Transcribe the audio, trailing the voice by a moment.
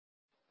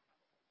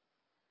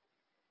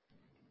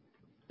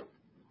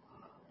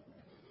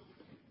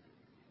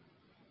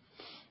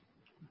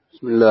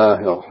بسم الله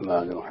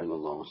الرحمن الرحيم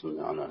اللهم صل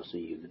على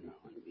سيدنا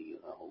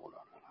ونبينا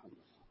ومولانا محمد.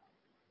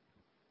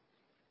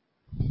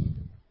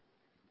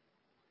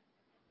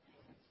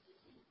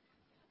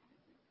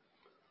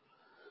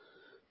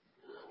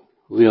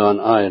 We are on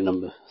ayah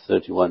number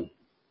 31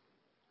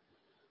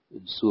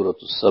 in Surah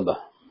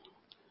Saba,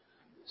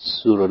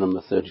 Surah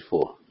number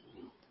 34.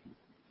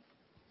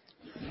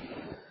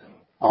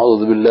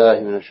 أعوذ بالله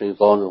من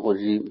الشيطان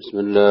الرجيم بسم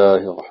الله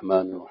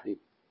الرحمن الرحيم.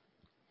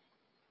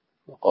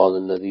 وقال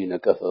الذين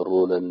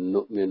كفروا لن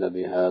نؤمن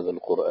بهذا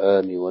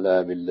القرآن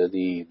ولا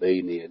بالذي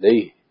بين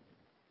يديه.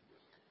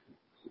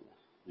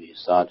 We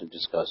started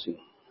discussing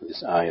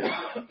this ayah.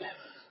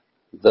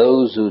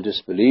 Those who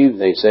disbelieve,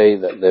 they say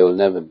that they will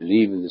never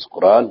believe in this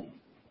Quran,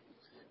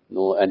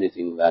 nor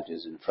anything that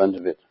is in front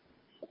of it,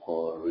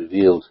 or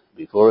revealed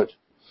before it,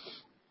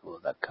 or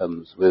that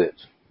comes with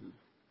it.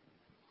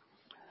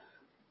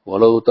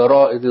 وَلَوْ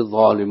تَرَى إِذِ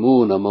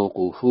الظَّالِمُونَ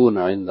مَوْقُوفُونَ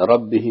عِنْدَ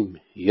رَبِّهِمْ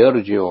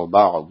يَرْجِعُ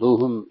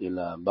بَعْضُهُمْ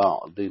إِلَى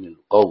بَعْضٍ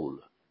الْقَوْلَ.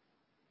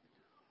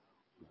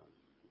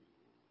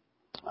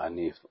 And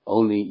if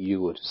only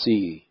you were to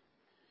see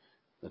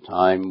the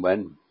time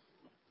when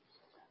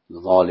the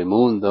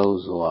Zalimun,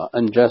 those who are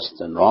unjust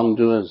and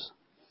wrongdoers,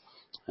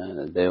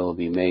 they will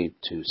be made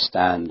to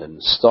stand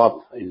and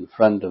stop in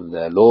front of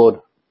their Lord,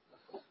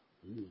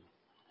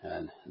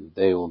 and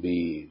they will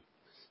be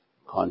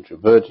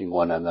controverting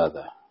one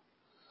another.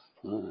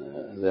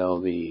 They will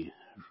be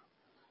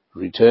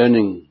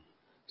returning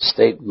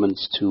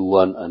statements to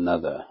one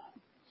another.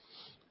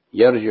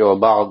 يَرْجِعُ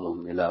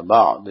بَعْضُهُمْ إِلَى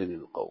بَعْضٍ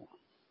الْقَوْلِ.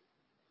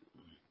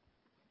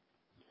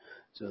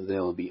 So they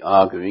will be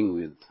arguing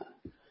with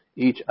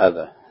each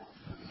other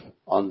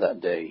on that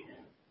day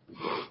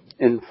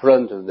in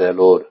front of their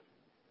Lord.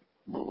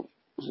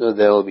 So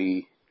there will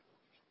be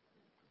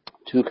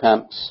two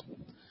camps.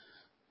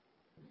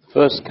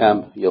 First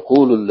camp,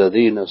 يَقُولُ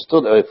الَّذِينَ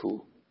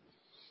اسْتُضْعِفُوا,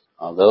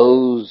 are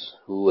those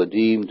who were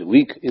deemed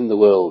weak in the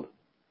world,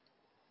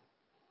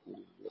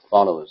 the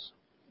followers.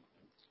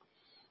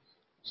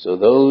 So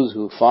those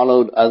who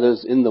followed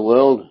others in the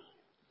world,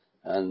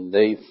 and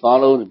they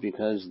followed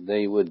because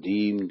they were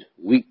deemed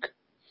weak.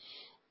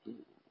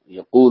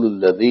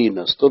 يَقُولُ الَّذِينَ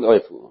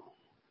اسْتُضْعِفُوا.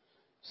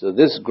 So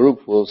this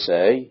group will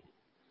say,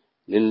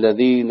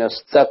 لِلَّذِينَ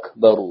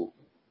اسْتَكْبَرُوا,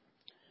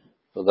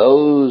 for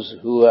those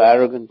who are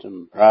arrogant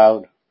and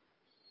proud,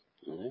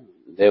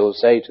 they will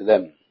say to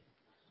them,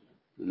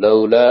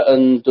 لَوْلَا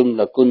أَنْتُمْ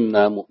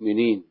لَكُنَّا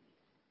مُؤْمِنِينَ.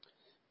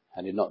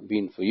 Had it not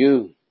been for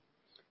you,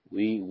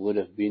 we would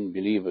have been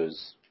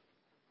believers.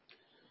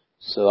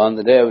 So on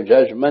the day of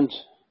judgment,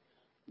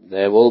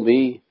 there will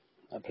be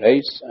a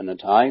place and a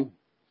time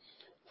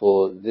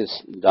for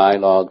this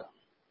dialogue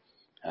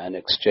and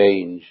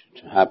exchange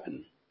to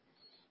happen.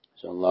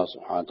 So Allah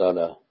subhanahu wa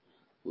ta'ala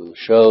will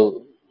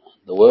show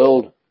the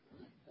world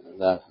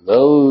that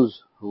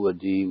those who are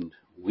deemed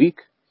weak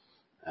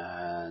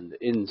and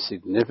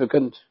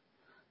insignificant,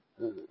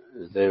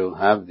 they will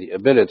have the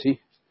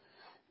ability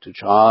to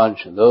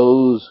charge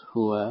those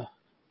who are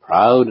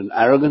proud and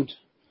arrogant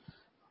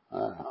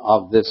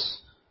of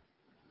this.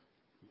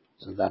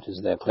 So that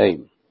is their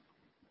claim.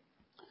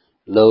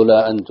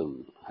 لَوْلَا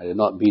أَنْتُمْ, had it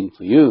not been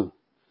for you,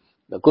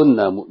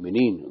 لَكُنَّا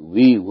مُؤْمِنِينَ,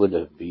 we would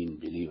have been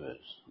believers.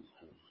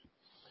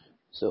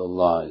 So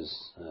Allah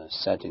is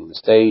setting the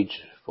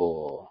stage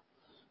for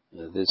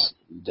this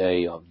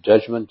day of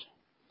judgment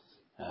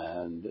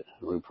and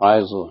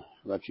reprisal,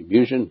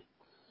 retribution.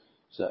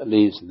 So at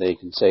least they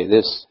can say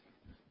this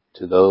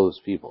to those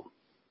people.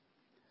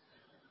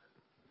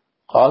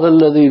 قَالَ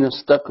الَّذِينَ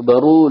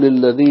اسْتَكْبَرُوا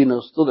لِلَّذِينَ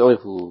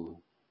اسْتُضْعِفُوا.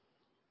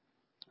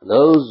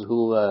 Those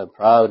who are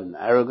proud and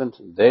arrogant,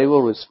 they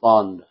will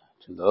respond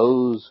to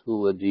those who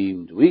were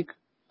deemed weak.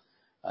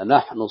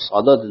 أَنَحْنُ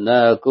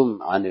صَدَدْنَاكُمْ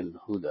عَنِ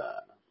الْهُدَى.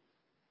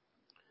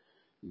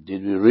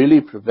 Did we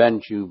really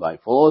prevent you by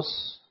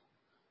force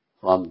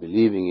from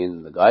believing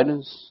in the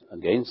guidance,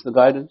 against the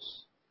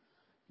guidance?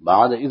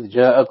 بَعْدَ إِذْ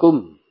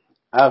جَاءَكُمْ,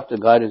 after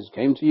guidance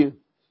came to you.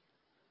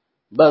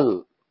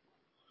 But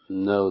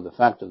no, the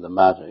fact of the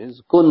matter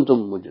is,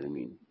 kuntum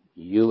mujrimin,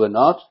 you were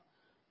not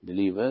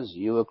believers,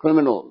 you were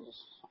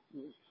criminals.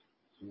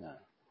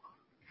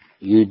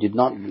 You did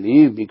not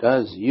believe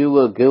because you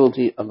were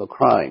guilty of a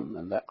crime,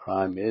 and that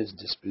crime is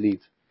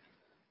disbelief.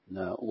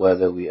 Now,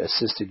 whether we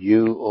assisted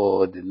you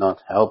or did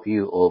not help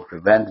you or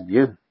prevented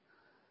you,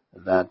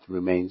 that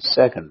remains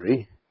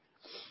secondary.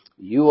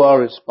 You are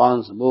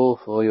responsible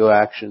for your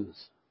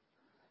actions,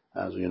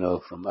 as we know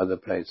from other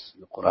places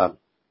in the Quran.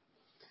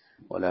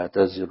 وَلَا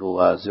تَزِرُ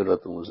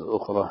وَازِرَةٌ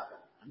وِزْرَ أُخْرَى.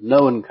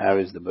 No one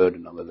carries the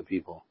burden of other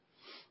people,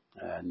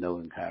 and no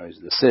one carries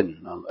the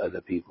sin of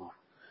other people.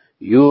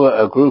 You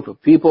are a group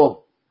of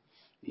people.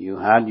 You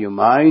had your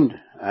mind,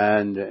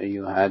 and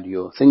you had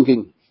your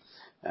thinking,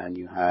 and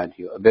you had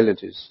your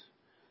abilities.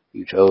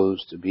 You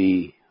chose to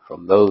be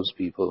from those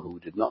people who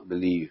did not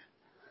believe.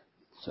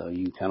 So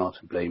you cannot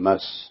blame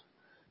us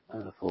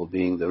for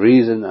being the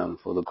reason and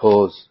for the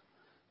cause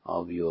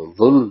of your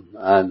dhulm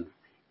and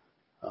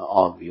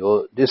of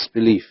your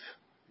disbelief.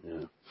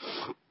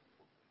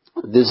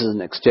 This is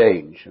an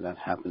exchange that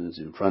happens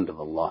in front of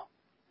Allah.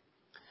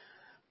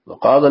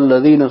 وَقَالَ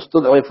الَّذِينَ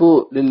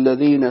اسْتُضْعِفُوا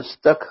لِلَّذِينَ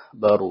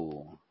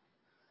اسْتَكْبَرُوا.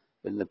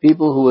 When the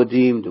people who were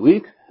deemed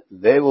weak,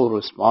 they will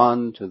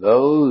respond to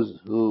those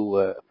who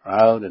were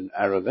proud and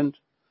arrogant.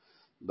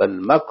 بَلْ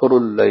مَكْرُ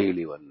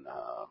اللَّيْلِ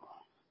وَالنَّهَارِ.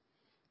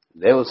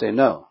 They will say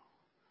no.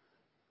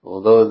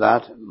 Although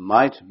that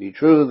might be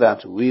true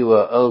that we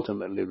were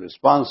ultimately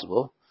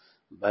responsible,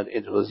 but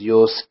it was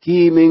your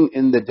scheming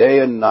in the day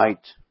and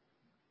night.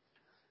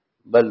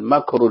 بَلْ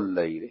مَكْرُ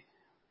اللَّيْلِ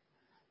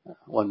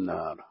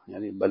وَالنَّهَارِ.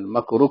 يعني بَلْ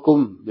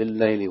مَكْرُكُمْ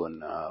بِاللَّيْلِ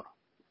وَالنَّهَارِ.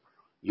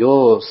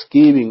 Your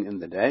scheming in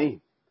the day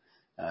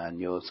and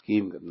your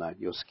scheming at night.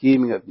 Your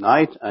scheming at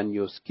night and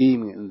your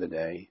scheming in the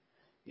day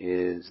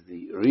is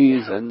the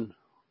reason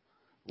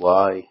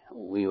why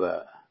we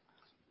were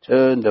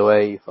turned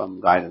away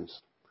from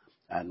guidance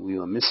and we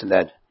were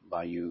misled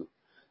by you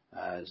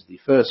as the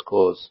first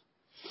cause.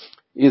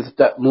 إِذْ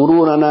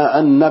تَأْمُرُونَنَا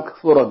أَن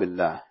نَكْفُرَ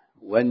بِاللَّهِ.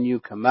 When you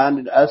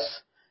commanded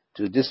us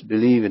to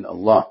disbelieve in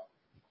Allah,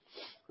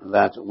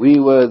 that we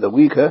were the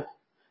weaker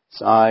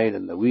side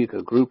and the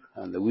weaker group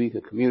and the weaker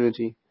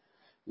community.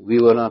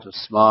 We were not as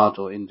smart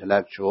or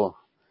intellectual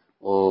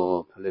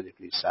or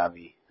politically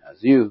savvy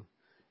as you.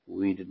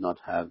 We did not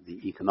have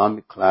the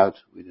economic clout.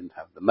 We didn't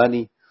have the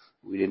money.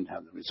 We didn't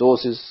have the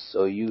resources.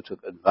 So you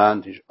took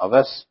advantage of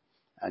us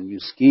and you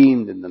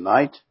schemed in the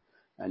night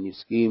and you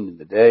schemed in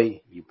the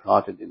day. You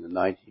plotted in the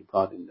night. You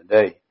plotted in the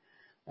day.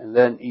 And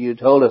then you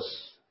told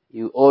us,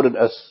 you ordered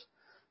us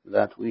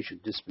that we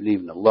should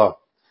disbelieve in Allah,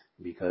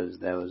 because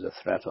there was a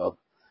threat of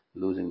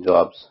losing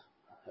jobs,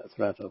 a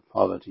threat of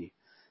poverty,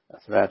 a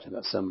threat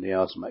that somebody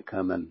else might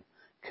come and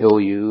kill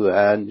you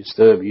and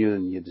disturb you,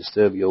 and you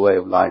disturb your way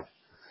of life.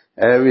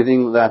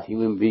 Everything that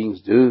human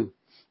beings do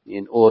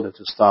in order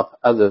to stop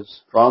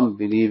others from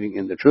believing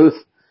in the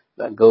truth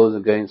that goes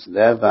against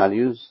their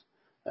values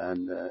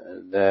and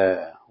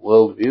their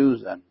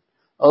worldviews and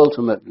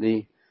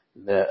ultimately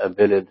their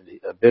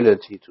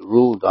ability to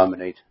rule,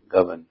 dominate,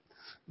 govern,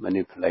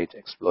 manipulate,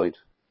 exploit,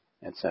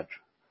 etc.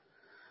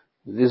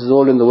 This is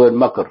all in the word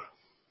makr.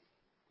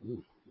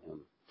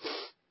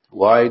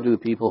 Why do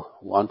people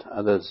want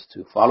others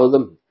to follow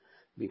them?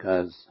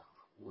 Because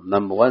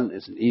number one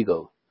is an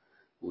ego,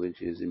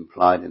 which is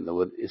implied in the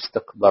word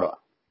istikbaar.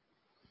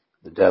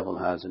 The devil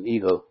has an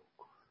ego.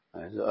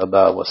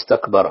 Aba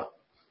wastakbara.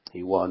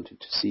 He wanted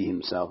to see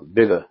himself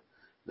bigger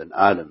than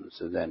Adam.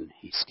 So then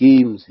he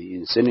schemes, he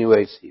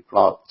insinuates, he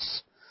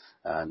plots,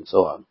 and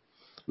so on.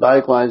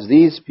 Likewise,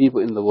 these people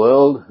in the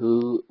world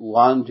who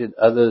wanted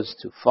others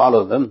to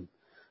follow them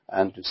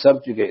and to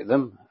subjugate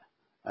them,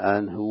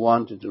 and who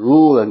wanted to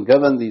rule and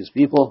govern these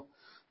people,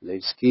 they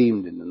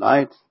schemed in the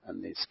night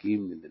and they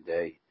schemed in the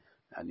day.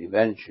 And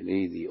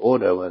eventually the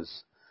order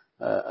was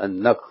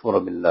an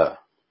nakfur billah.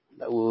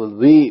 That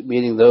we,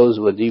 meaning those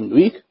who were deemed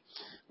weak,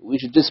 we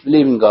should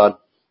disbelieve in God.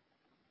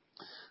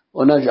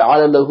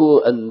 وَنَجْعَلَ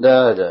لَهُ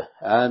أَنْدَادًا.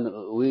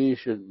 And we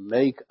should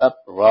make up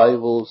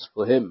rivals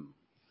for him.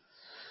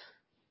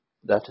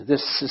 That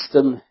this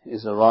system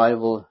is a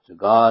rival to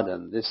God,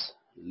 and this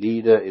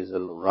leader is a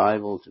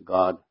rival to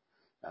God,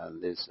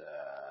 and this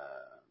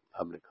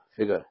public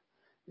figure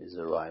is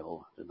a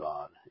rival to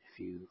God. If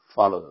you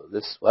follow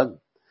this one,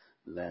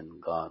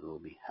 then God will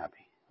be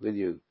happy with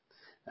you.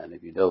 And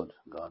if you don't,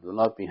 God will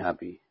not be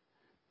happy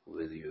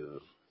with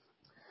you.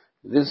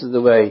 This is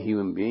the way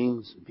human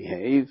beings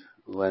behave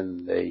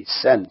when they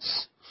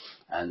sense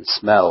and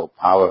smell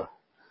power,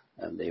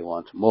 and they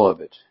want more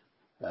of it,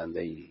 and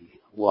they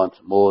want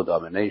more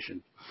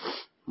domination,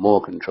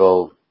 more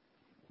control,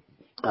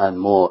 and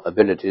more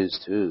abilities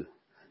to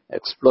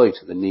exploit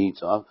the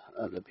needs of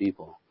other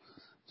people.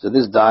 So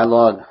this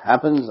dialogue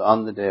happens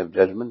on the Day of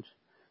Judgment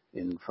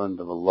in front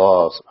of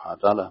Allah subhanahu wa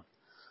ta'ala.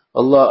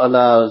 Allah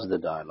allows the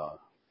dialogue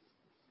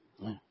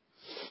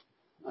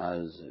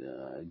as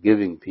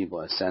giving people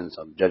a sense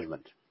of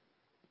judgment.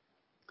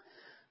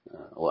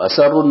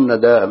 وَأَسَرُّوا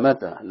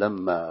النَّدَامَةَ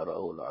لَمَّا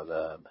رَأَوْا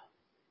الْعَذَابَ.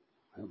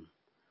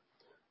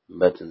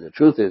 But the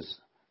truth is,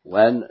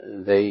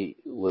 when they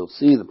will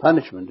see the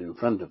punishment in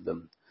front of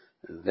them,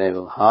 they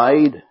will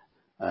hide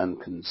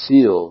and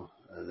conceal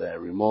their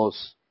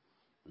remorse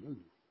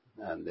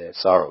and their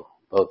sorrow,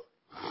 both,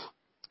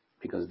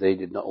 because they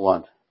did not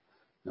want.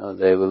 No,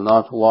 they will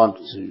not want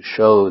to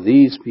show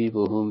these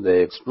people whom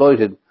they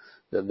exploited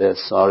that they're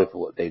sorry for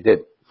what they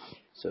did.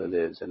 So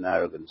there's an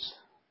arrogance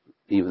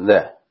even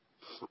there,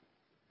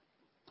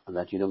 and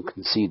that you don't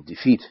concede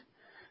defeat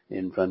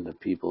in front of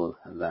people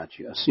that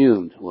you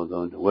assumed were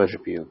going to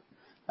worship you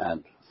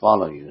and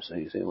follow you. So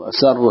you say,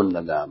 وَأَسَرُّوا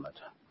النَّدَامَةَ.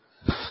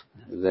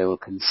 They will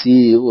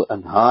conceal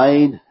and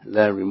hide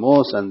their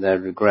remorse and their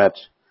regret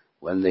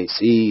when they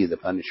see the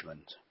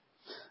punishment.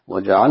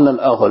 وَجَعَلْنَا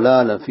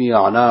الْأَغْلَالَ فِي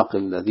أَعْنَاقِ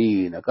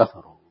الَّذِينَ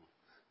كَفَرُوا.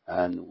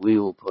 And we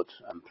will put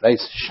and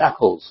place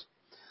shackles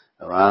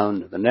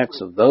around the necks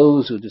of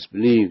those who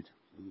disbelieved.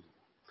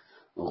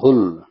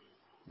 غُلْ,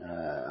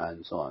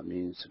 and so on,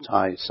 means to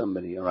tie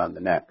somebody around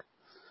the neck.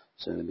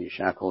 So there'll be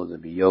shackles,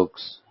 there'll be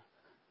yokes,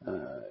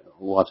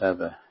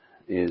 whatever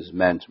is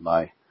meant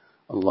by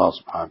Allah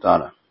subhanahu wa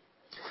ta'ala.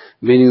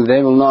 Meaning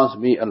they will not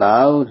be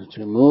allowed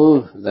to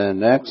move their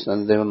necks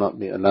and they will not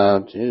be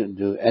allowed to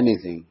do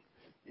anything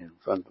in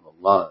front of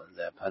Allah.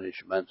 Their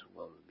punishment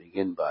will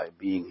begin by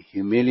being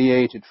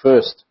humiliated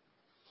first.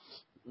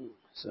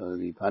 So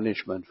the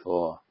punishment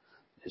for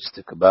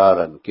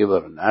istikbaar and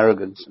kibr and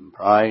arrogance and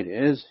pride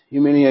is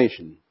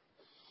humiliation.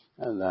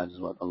 And that is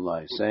what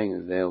Allah is saying,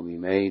 that they will be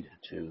made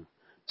to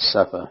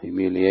suffer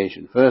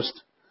humiliation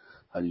first.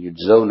 هَلْ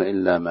يُجْزَوْنَ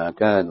إِلَّا مَا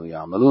كَانُوا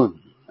يَعْمَلُونَ.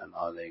 And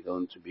are they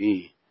going to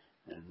be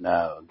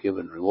now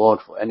given reward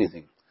for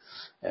anything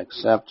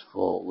except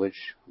for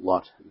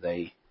what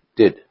they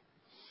did?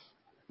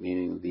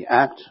 Meaning the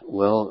act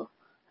will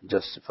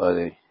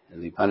justify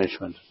the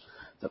punishment.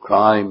 The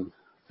crime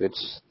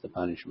fits the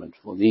punishment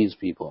for these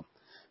people,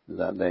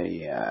 that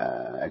they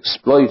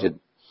exploited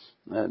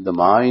the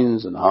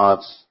minds and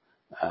hearts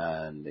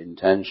and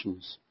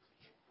intentions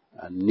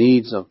and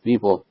needs of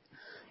people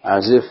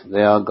as if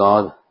they are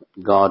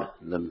God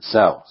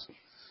themselves.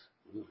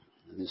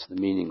 This is the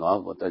meaning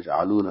of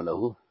وَتَجْعَلُونَ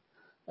لَهُ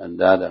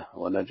أَنْدَادًا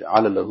وَنَجْعَلَ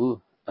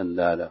لَهُ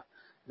أَنْدَادًا,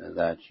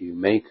 that you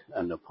make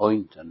and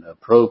appoint and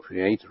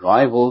appropriate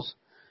rivals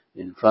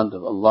in front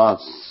of Allah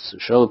to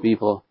show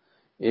people,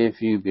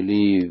 if you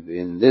believe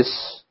in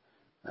this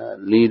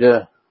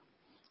leader,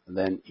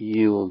 then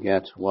you will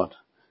get what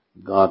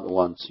God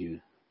wants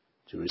you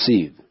to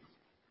receive.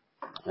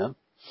 Yeah?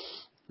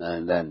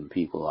 And then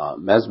people are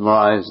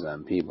mesmerized,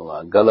 and people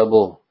are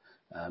gullible,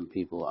 and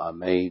people are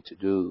made to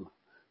do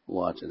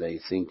what they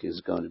think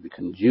is going to be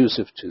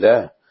conducive to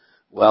their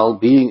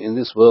well-being in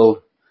this world,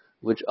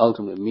 which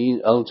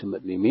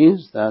ultimately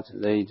means that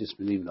they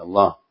disbelieve in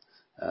Allah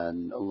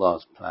and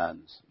Allah's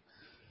plans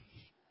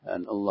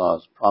and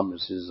Allah's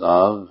promises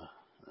of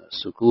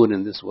sukoon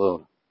in this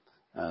world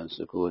and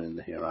sukoon in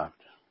the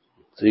hereafter.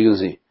 So you can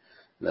see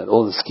that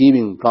all the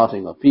scheming,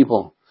 plotting of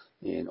people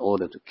in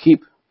order to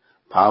keep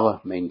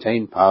power,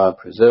 maintain power,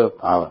 preserve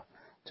power,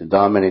 to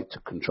dominate, to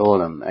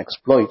control and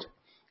exploit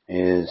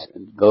is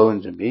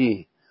going to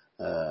be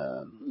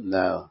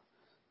now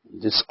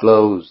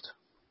disclosed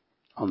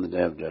on the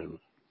Day of Judgment.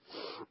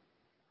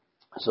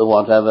 So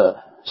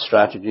whatever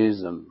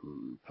strategies and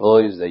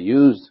ploys they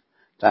used,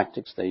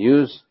 tactics they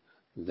used,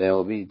 they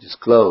will be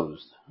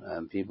disclosed,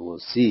 and people will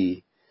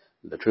see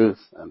the truth,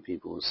 and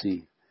people will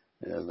see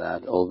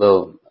that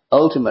although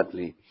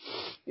ultimately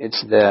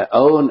it's their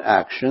own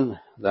action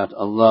that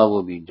Allah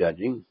will be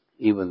judging,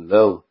 even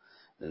though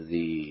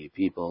the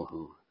people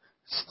who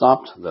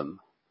stopped them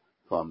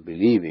from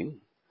believing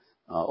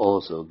are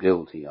also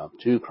guilty of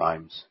two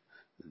crimes.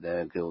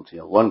 They're guilty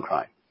of one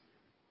crime.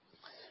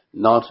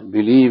 Not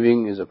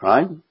believing is a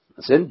crime,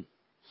 a sin.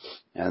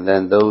 And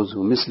then those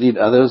who mislead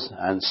others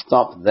and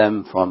stop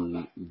them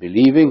from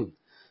believing,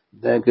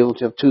 they're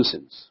guilty of two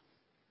sins.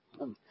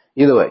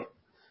 Either way,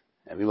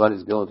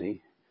 everybody's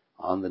guilty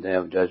on the Day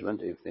of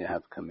Judgment if they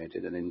have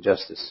committed an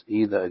injustice,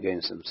 either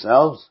against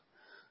themselves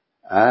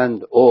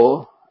and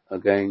or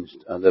against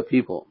other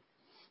people,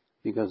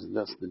 because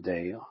that's the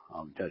Day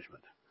of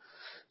Judgment.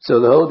 So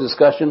the whole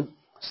discussion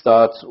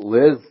starts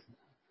with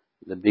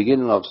the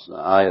beginning of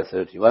Ayah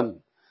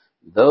 31.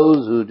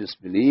 Those who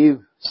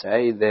disbelieve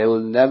say they will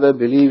never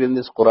believe in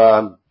this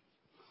Quran.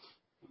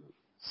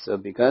 So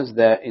because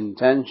their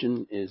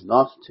intention is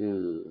not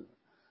to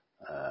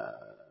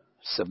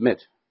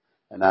submit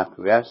and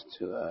acquiesce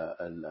to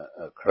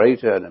a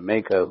creator and a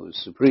maker who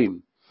is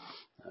supreme,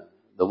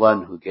 the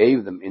one who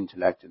gave them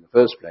intellect in the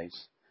first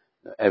place,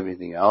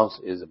 everything else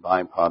is a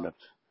byproduct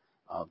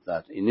of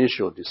that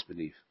initial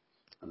disbelief,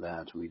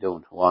 that we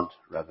don't want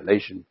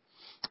revelation,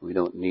 we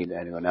don't need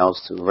anyone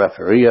else to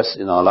referee us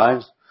in our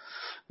lives,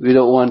 we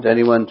don't want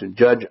anyone to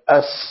judge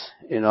us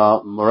in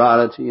our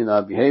morality, in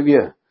our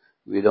behavior,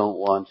 we don't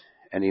want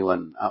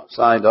anyone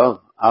outside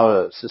of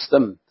our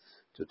system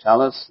to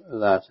tell us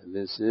that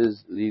this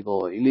is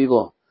legal or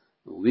illegal.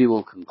 We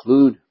will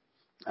conclude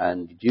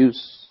and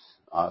deduce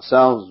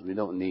ourselves. We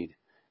don't need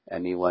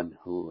anyone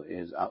who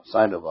is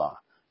outside of our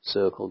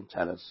circle to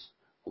tell us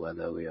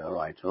whether we are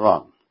right or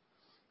wrong.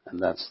 And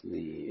that's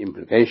the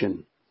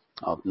implication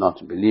of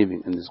not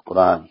believing in this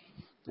Quran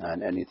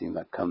and anything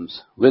that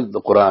comes with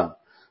the Quran.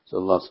 So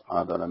Allah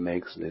subhanahu wa ta'ala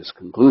makes this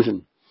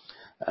conclusion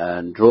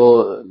and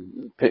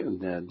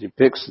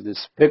depicts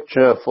this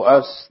picture for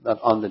us, that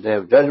on the Day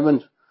of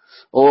Judgment,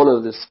 all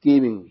of the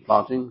scheming,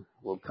 plotting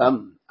will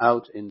come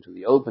out into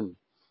the open,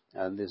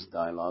 and this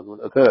dialogue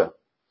will occur.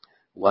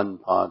 One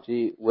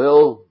party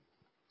will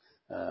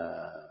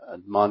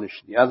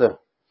admonish the other,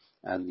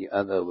 and the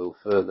other will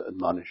further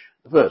admonish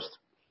the first.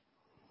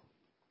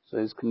 So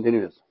it's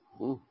continuous.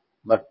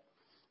 But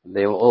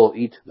they will all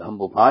eat the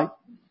humble pie,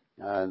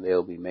 and they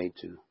will be made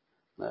to,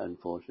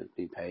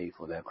 unfortunately, pay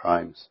for their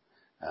crimes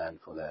and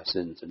for their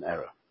sins and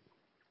error.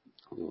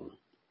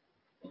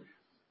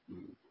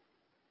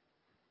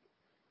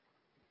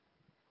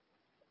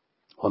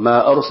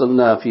 وَمَا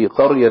أَرْسَلْنَا فِي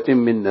قَرْيَةٍ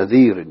مِّن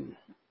نَذِيرٍ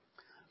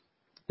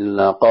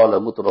إِلَّا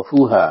قَالَ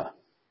مُتْرَفُوهَا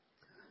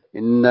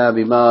إِنَّا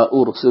بِمَا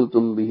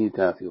أُرْسِلْتُمْ بِهِ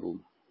كَافِرُونَ.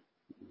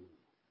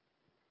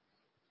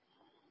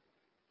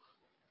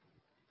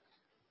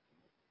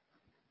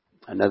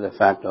 Another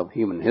fact of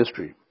human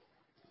history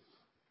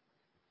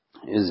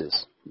is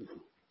this,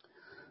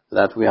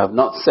 that we have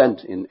not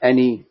sent in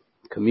any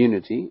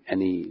community,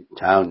 any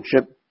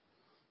township,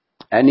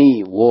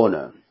 any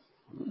warner,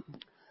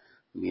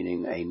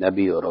 meaning a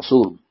Nabi or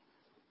Rasul,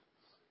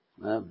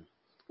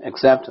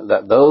 except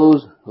that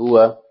those who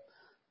were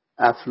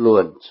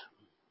affluent,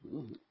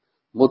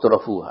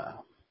 mutrafuha,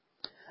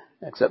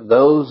 except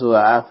those who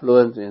are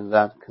affluent in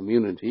that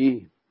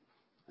community,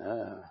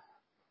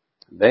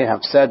 they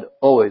have said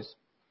always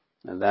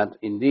that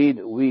indeed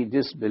we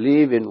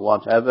disbelieve in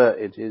whatever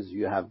it is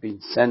you have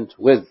been sent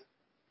with.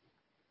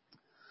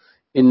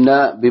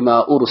 Inna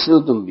bima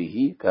ursiltum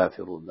bihi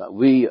kafirun. That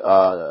we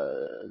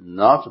are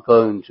not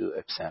going to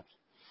accept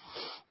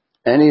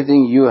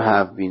anything you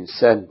have been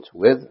sent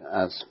with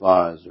as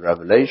far as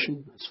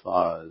revelation, as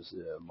far as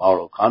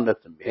moral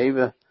conduct and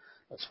behavior,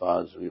 as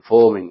far as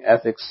reforming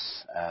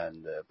ethics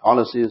and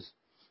policies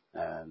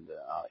and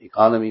our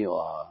economy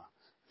or our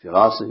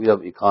philosophy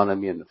of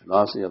economy and the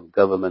philosophy of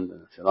government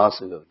and the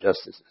philosophy of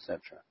justice, etc.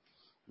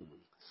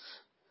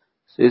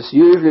 So it's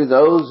usually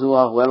those who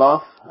are well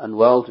off and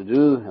well to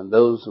do and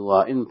those who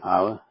are in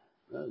power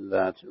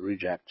that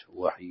reject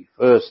wahy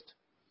first.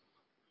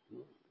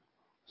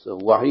 So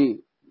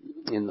wahy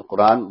in the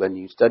Quran, when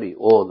you study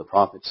all the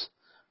prophets,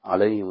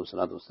 alayhimu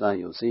salatu wasalam,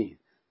 you'll see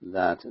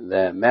that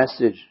their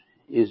message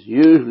is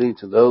usually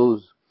to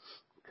those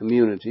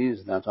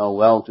communities that are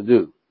well to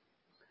do,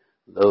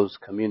 those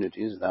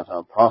communities that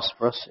are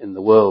prosperous in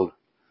the world,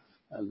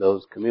 and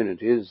those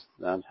communities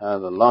that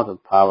have a lot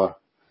of power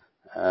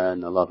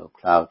and a lot of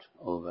clout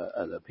over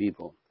other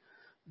people.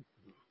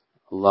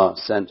 Allah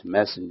sent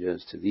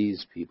messengers to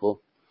these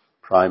people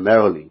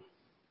primarily.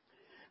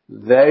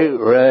 Very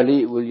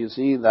rarely will you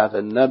see that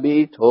a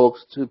Nabi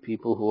talks to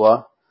people who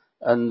are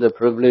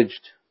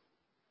underprivileged.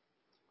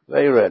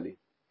 Very rarely.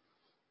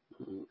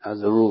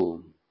 As a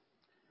rule.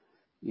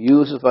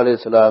 Yusuf alayhi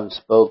salam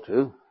spoke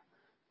to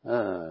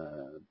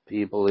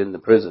people in the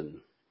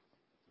prison.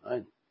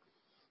 Right?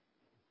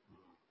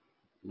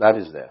 That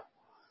is there.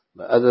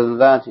 But other than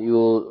that,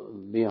 you'll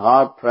be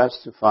hard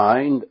pressed to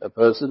find a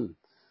person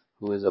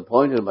who is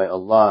appointed by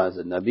Allah as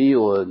a Nabi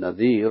or a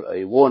Nadhir,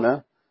 a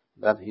warner,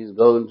 that he's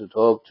going to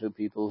talk to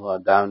people who are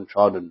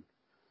downtrodden.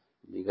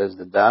 Because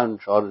the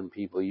downtrodden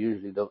people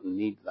usually don't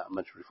need that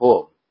much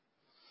reform.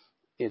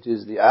 It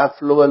is the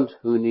affluent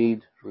who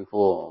need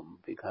reform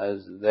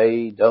because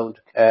they don't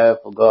care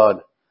for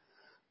God.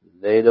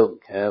 They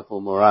don't care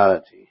for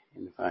morality.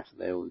 In fact,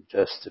 they will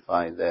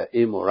justify their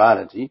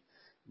immorality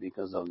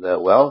because of their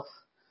wealth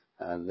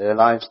and their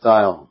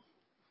lifestyle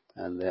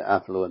and their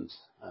affluence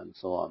and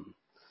so on.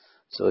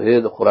 So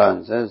here the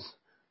Quran says,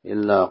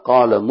 إِلَّا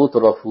قَالَ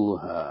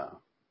مُتْرَفُوهَا,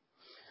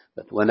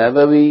 that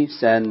whenever we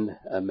send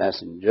a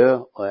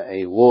messenger or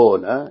a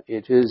warner,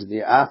 it is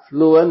the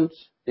affluent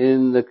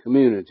in the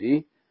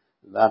community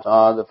that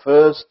are the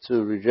first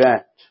to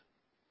reject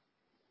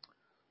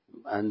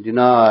and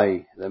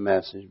deny the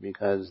message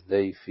because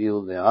they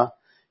feel they are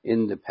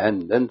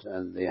independent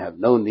and they have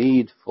no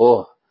need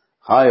for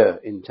higher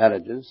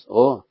intelligence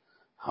or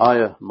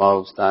higher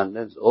moral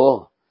standards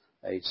or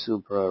a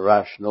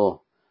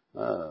supra-rational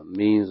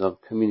means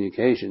of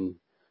communication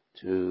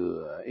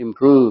to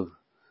improve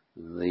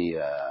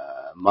the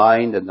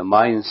mind and the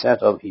mindset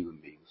of human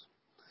beings.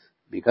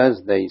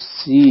 Because they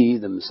see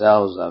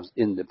themselves as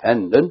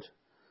independent,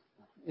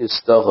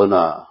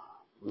 istaghna.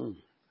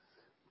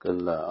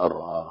 كلا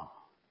أرى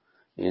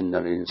إن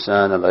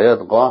الإنسان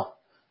ليطغى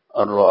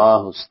أن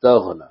رآه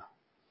استغنى,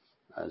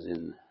 as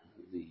in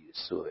the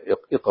Surah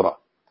Iqra.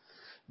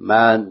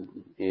 Man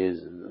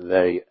is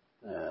very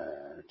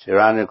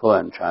tyrannical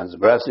and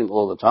transgressing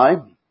all the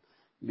time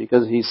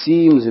because he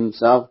seems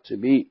himself to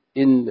be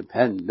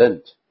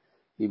independent.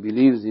 He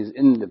believes he's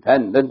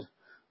independent.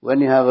 When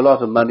you have a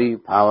lot of money,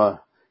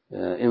 power,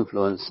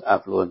 influence,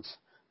 affluence,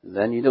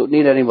 then you don't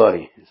need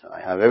anybody. So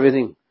I have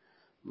everything,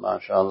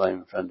 mashallah,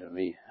 in front of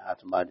me,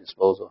 at my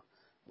disposal.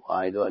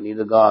 Why do I need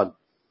a God?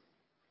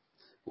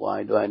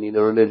 Why do I need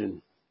a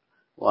religion?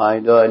 Why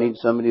do I need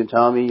somebody to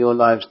tell me your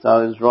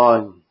lifestyle is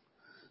wrong?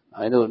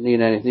 I don't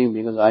need anything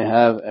because I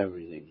have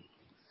everything.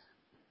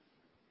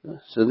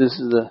 So this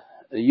is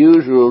the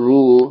usual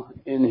rule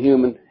in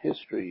human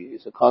history.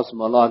 It's a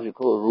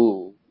cosmological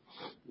rule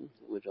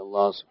which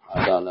Allah subhanahu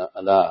wa ta'ala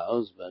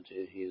allows, but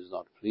He is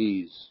not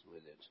pleased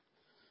with it.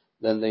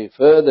 Then they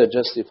further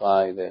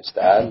justify their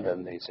stand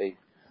and they say,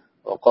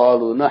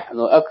 وَقَالُوا نَحْنُ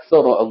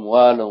أَكْثَرُ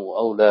أَمْوَالًا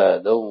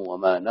وَأَوْلَادًا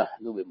وَمَا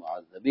نَحْنُ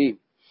بِمُعَذَّبِينَ,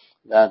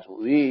 that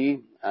we,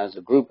 as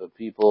a group of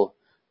people,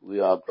 we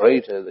are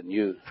greater than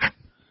you.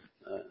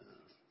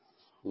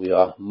 We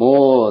are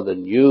more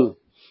than you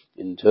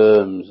in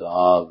terms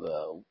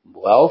of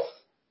wealth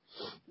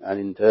and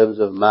in terms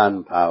of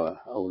manpower,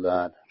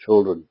 awlad,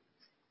 children.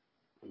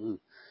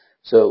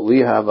 So we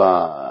have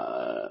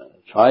our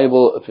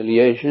tribal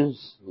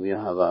affiliations, we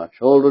have our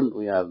children,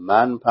 we have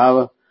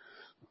manpower,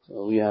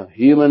 so we have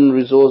human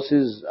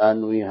resources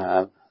and we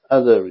have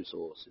other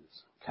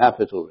resources,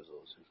 capital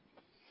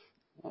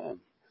resources.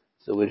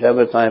 So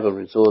whichever type of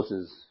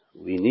resources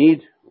we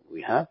need,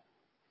 we have.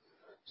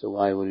 So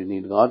why would you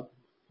need God?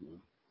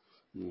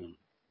 And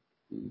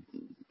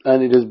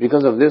it is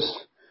because of this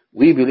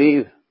we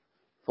believe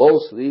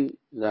falsely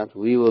that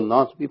we will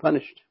not be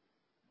punished.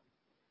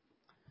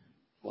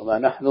 وَمَا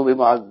نَحْنُ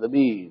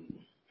بِمُعَذَّبِينَ.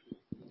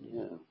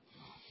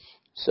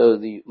 So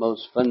the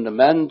most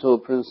fundamental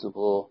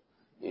principle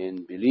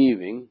in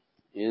believing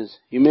is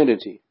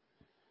humility.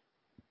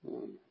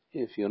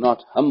 If you're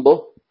not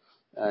humble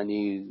and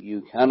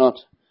you cannot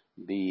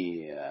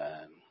be,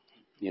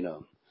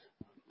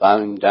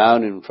 bowing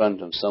down in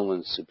front of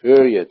someone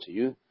superior to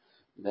you,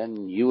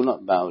 then you will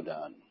not bow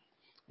down.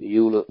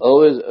 You will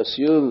always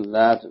assume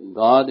that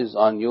God is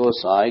on your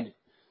side,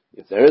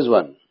 if there is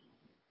one,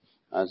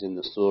 as in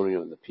the story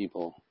of the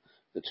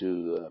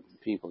two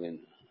people in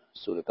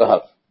Surah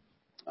Kahf,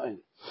 right?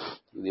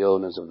 The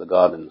owners of the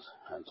gardens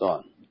and so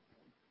on.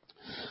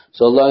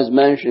 So Allah is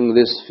mentioning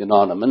this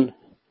phenomenon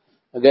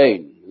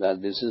again,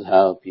 that this is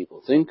how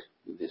people think,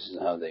 this is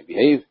how they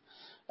behave,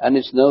 and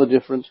it's no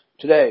different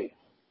today.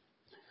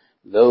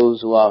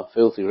 Those who are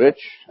filthy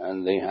rich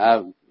and they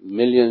have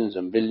millions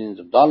and billions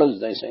of dollars,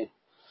 they say,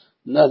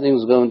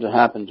 nothing's going to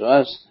happen to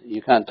us,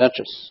 you can't touch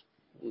us,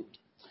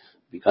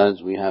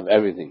 because we have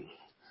everything.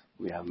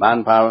 We have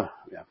manpower,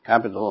 we have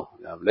capital,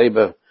 we have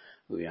labor,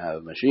 we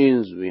have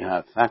machines, we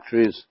have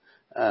factories,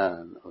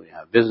 and we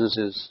have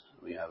businesses,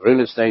 we have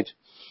real estate,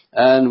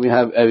 and we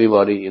have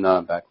everybody in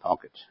our back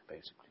pocket,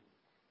 basically.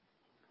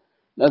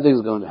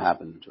 Nothing's going to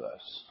happen to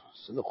us.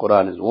 So the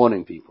Quran is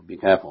warning people, be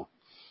careful.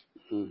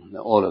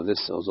 All of this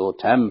is all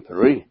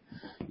temporary.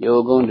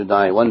 You're going to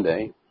die one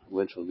day,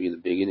 which will be the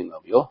beginning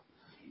of your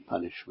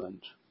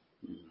punishment.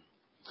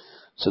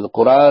 So the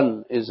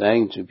Quran is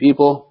saying to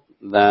people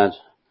that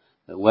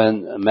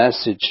when a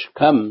message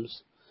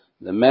comes,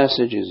 the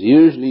message is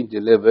usually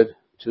delivered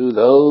to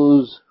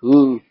those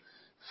who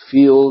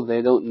feel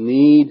they don't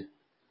need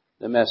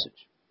the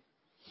message.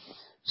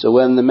 So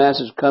when the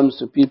message comes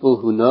to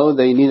people who know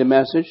they need a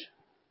message,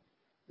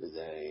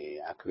 they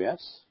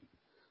acquiesce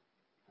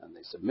and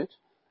they submit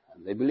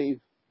and they believe.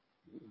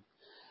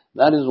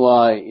 That is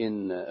why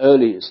in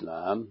early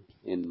Islam,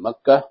 in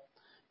Mecca,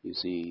 you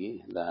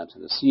see that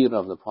the seerah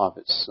of the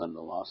Prophet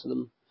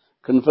ﷺ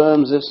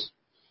confirms this,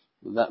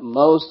 that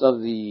most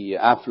of the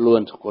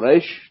affluent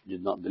Quraysh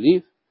did not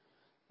believe,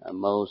 and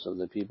most of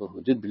the people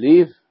who did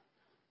believe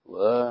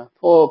were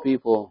poor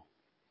people,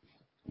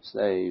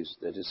 slaves,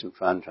 the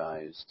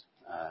disenfranchised,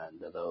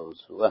 and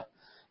those who were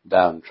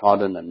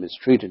downtrodden and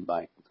mistreated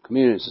by the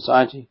community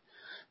society,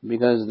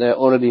 because they're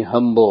already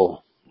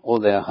humble, or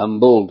they're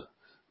humbled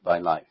by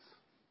life.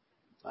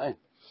 Right?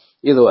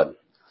 Either one.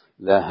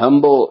 They're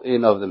humble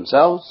in of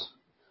themselves,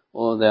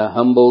 or they're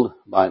humbled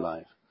by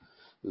life.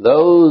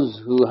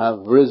 Those who have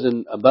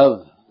risen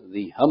above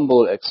the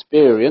humble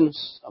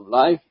experience of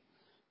life,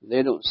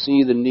 they don't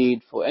see the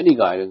need for any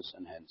guidance,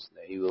 and hence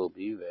they will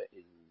be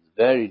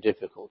very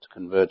difficult to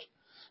convert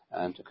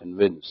and to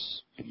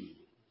convince.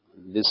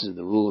 This is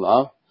the rule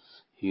of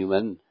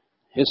human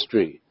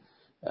history.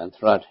 And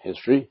throughout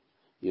history,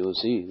 you will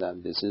see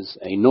that this is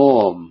a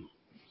norm.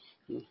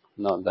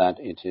 Not that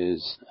it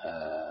is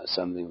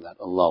something that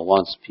Allah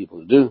wants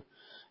people to do.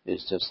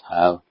 It's just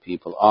how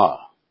people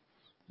are.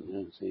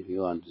 So if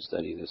you want to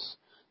study this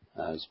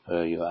as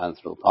per your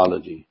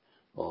anthropology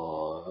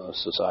or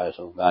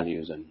societal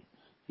values and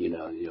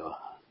your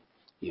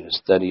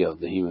study of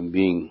the human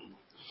being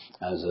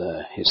as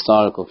a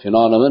historical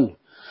phenomenon,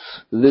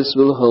 this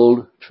will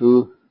hold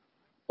true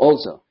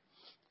also.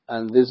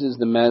 And this is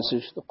the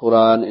message the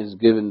Quran is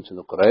given to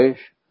the Quraysh,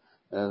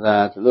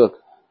 that look,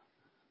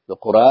 the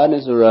Quran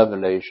is a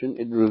revelation.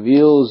 It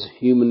reveals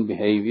human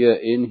behavior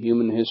in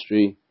human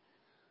history.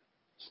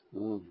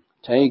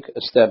 Take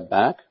a step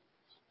back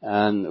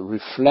and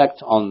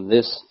reflect on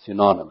this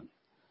phenomenon.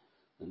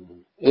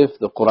 If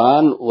the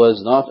Quran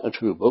was not a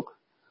true book,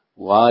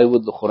 why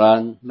would the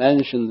Quran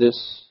mention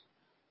this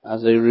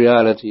as a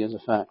reality, as a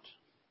fact?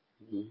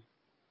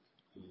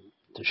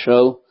 To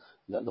show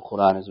that the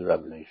Quran is a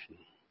revelation.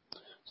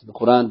 So the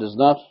Quran does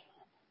not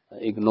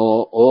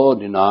ignore or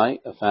deny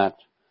a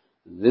fact.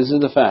 This is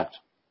the fact,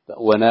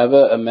 that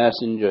whenever a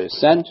messenger is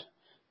sent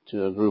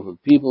to a group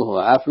of people who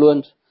are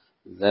affluent,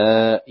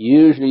 they're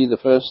usually the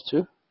first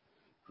to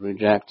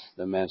reject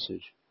the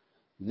message.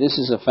 This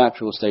is a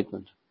factual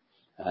statement,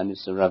 and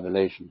it's a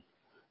revelation.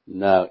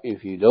 Now,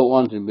 if you don't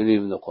want to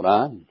believe in the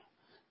Quran,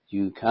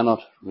 you cannot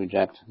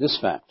reject this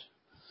fact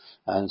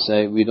and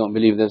say, we don't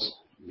believe this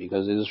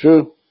because it is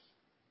true.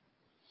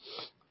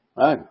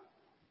 Right?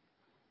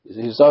 It's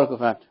a historical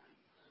fact.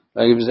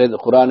 Like if you say the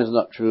Quran is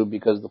not true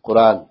because the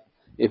Quran,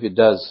 if it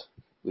does,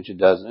 which it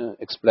does,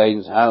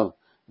 explains how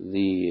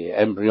the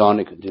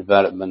embryonic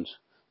development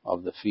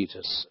of the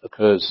fetus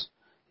occurs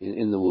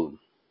in the womb.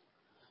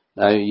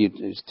 Now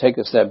you take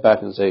a step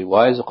back and say,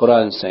 why is the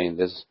Quran saying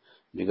this?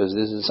 Because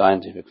this is a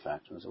scientific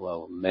fact. I say,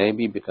 well,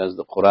 maybe because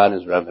the Quran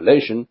is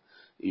revelation,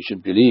 you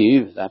should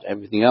believe that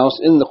everything else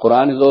in the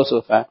Quran is also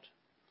a fact.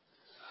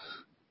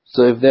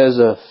 So if there's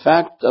a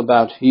fact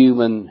about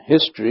human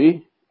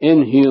history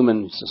in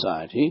human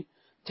society,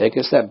 take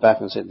a step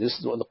back and say, this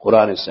is what the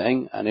Quran is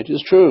saying, and it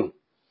is true.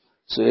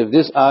 So if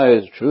this ayah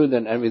is true,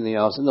 then everything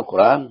else in the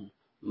Quran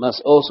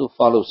must also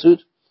follow suit.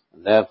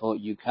 Therefore,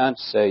 you can't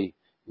say,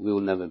 we will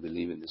never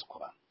believe in this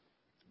Quran.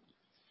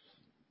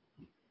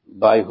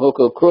 By hook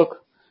or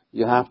crook,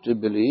 you have to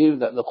believe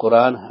that the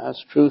Quran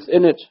has truth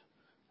in it.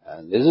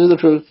 And this is the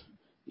truth.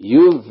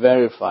 You've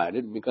verified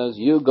it because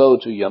you go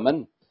to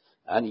Yemen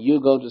and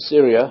you go to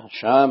Syria,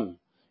 Sham,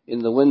 in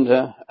the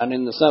winter and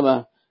in the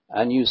summer,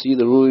 and you see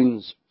the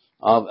ruins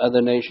of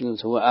other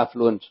nations who are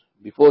affluent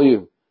before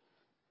you.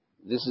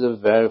 This is a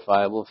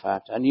verifiable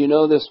fact. And you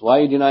know this. Why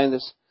you deny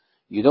this?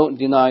 You don't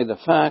deny the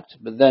fact,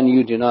 but then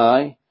you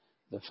deny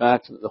the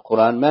fact that the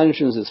Quran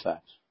mentions this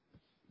fact.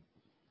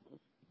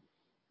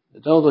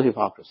 The total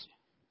hypocrisy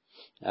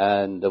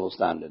and double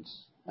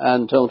standards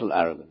and total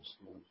arrogance.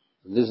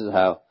 This is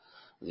how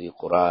the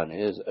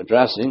Quran is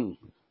addressing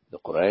the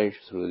Quraysh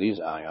through these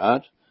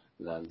ayat,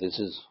 that this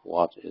is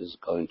what is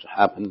going to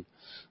happen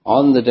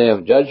on the day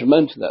of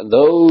judgment, that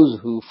those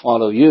who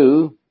follow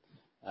you,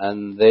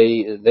 and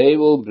they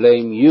will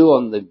blame you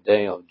on the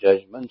day of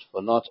judgment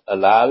for not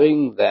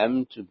allowing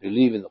them to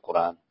believe in the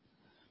Quran.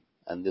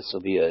 And this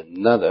will be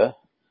another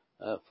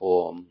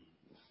form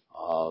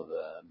of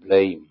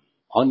blame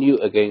on you,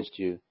 against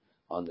you,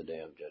 on the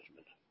day of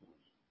judgment.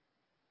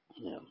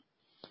 Yeah.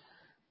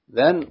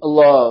 Then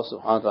Allah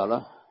subhanahu wa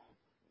ta'ala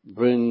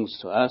brings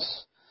to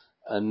us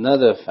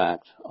another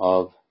fact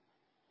of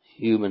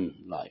human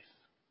life,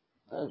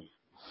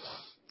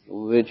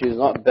 which is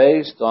not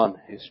based on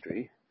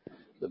history,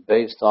 but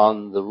based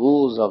on the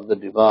rules of the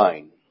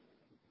divine.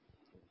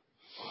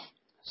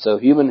 So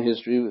human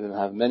history will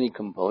have many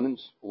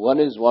components. One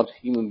is what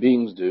human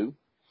beings do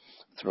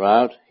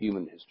throughout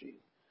human history.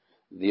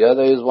 The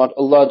other is what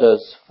Allah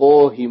does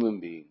for human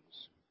beings.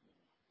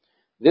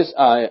 This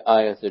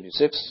ayah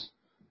 36,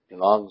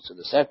 belongs to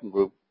the second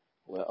group,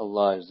 where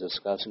Allah is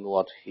discussing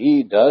what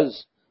He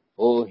does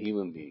for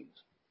human beings.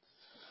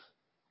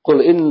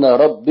 قُلْ إِنَّ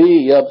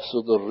رَبِّي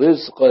يَبْسُطُ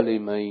الرِّزْقَ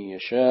لِمَنْ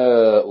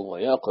يَشَاءُ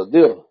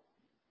وَيَقْدِرُ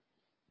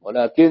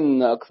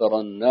وَلَكِنَّ أَكْثَرَ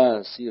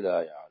النَّاسِ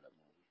لَا يَعْلَمُونَ.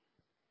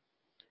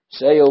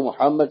 Say, O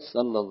Muhammad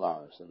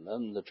sallallahu alaihi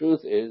wasallam, the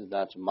truth is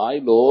that my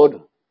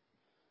Lord,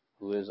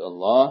 who is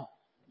Allah,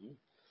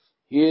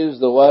 He is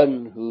the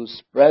one who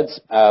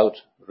spreads out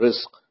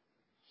rizq.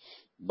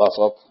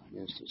 Basat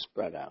means to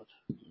spread out.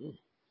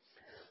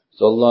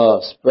 So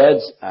Allah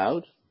spreads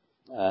out,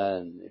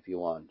 and if you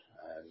want,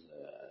 as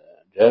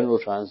a general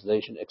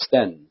translation,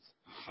 extends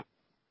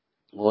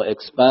or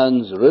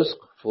expands rizq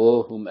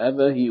for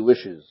whomever He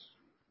wishes,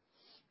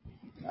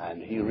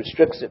 and He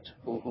restricts it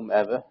for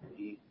whomever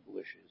He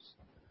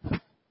wishes.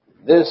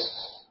 This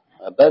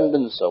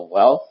abundance of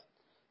wealth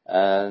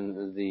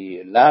and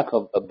the lack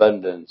of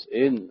abundance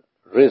in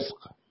rizq,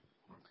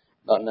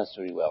 not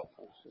necessarily wealth,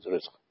 it's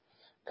rizq,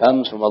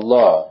 comes from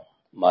Allah,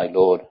 my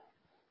Lord,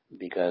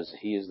 because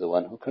He is the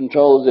one who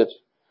controls it,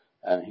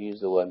 and He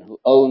is the one who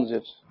owns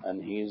it,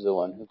 and He is the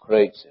one who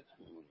creates it.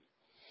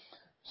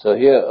 So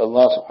here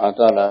Allah subhanahu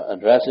wa ta'ala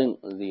addressing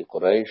the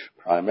Quraysh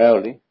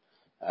primarily,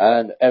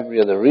 and every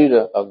other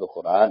reader of the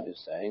Quran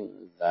is saying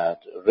that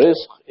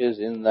rizq is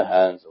in the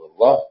hands of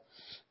Allah.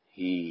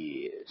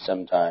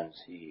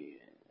 Sometimes He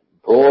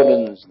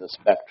broadens the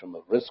spectrum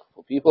of rizq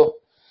for people,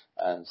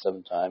 and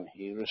sometimes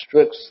He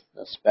restricts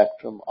the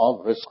spectrum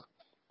of rizq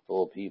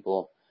for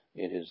people.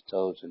 It is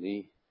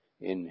totally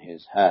in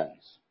His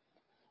hands.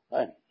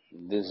 Right?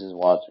 This is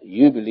what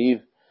you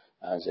believe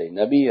as a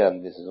Nabi,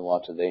 and this is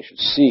what they should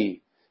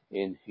see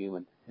in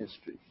human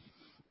history.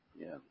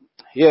 Yeah.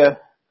 Here,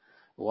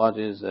 what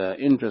is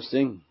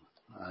interesting,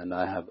 and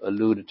I have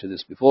alluded to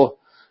this before,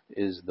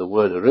 is the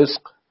word rizq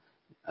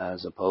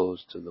as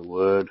opposed to the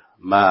word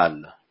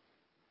maal.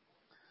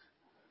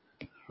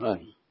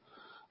 Right.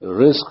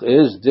 Rizq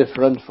is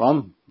different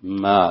from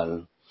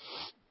maal,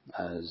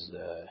 as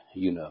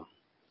you know.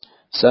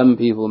 Some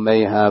people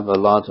may have a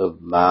lot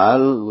of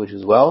maal, which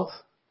is wealth,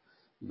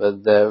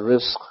 but their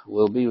rizq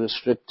will be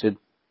restricted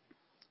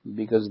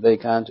because they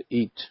can't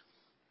eat,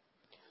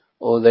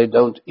 or they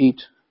don't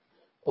eat,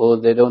 or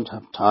they don't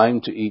have time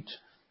to eat.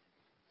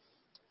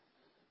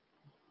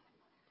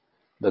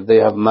 But they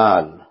have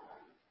maal,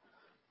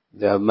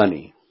 they have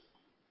money.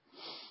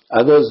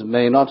 Others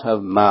may not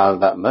have maal,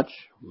 that much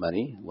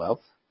money,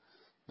 wealth,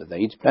 but they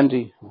eat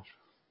plenty,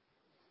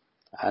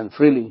 and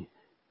freely,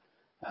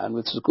 and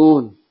with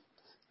sukoon,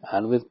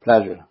 and with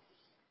pleasure.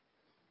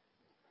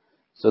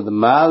 So the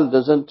maal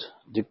doesn't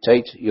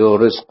dictate your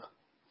rizq.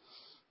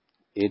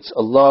 It's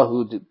Allah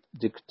who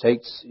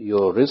dictates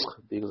your rizq,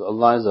 because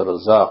Allah is a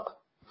razaq,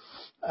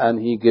 and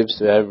He gives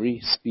to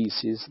every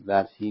species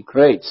that He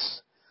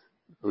creates,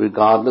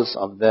 regardless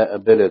of their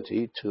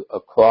ability to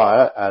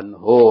acquire and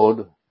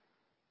hold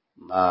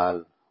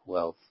maal,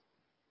 wealth.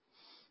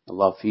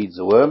 Allah feeds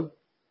the worm,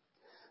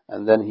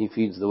 and then He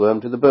feeds the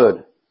worm to the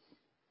bird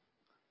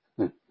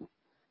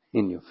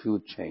in your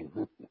food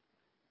chain.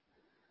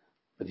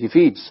 But He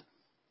feeds.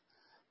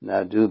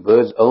 Now, do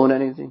birds own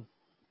anything?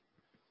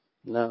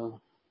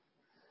 No.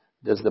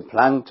 Does the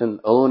plankton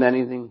own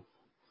anything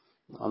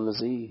on the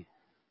sea?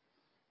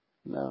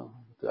 No.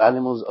 Do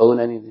animals own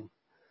anything?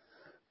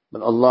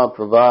 But Allah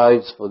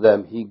provides for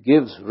them. He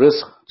gives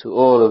rizq to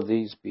all of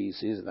these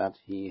species that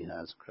He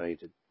has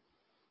created.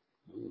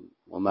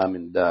 وَمَا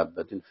مِن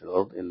دَابَّةٍ فِي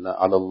الْأَرْضِ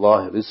إِلَّا عَلَى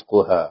اللَّهِ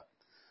رِزْقُهَا.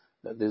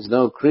 That there's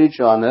no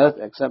creature on earth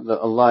except that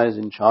Allah is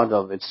in charge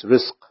of its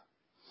rizq.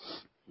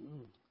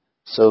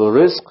 So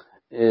rizq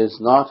is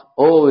not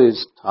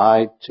always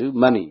tied to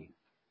money,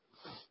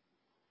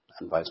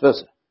 and vice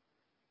versa.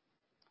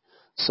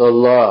 So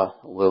Allah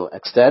will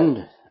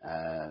extend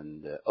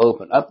and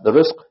open up the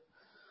rizq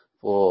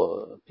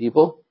for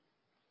people,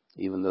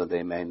 even though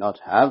they may not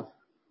have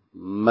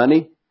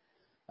money,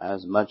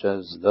 as much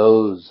as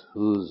those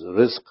whose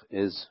rizq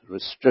is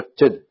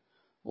restricted.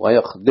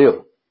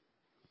 وَيَقْدِرُ.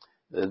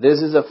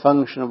 This is a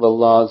function of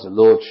Allah's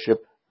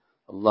lordship,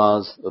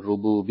 Allah's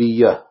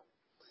rububiyyah.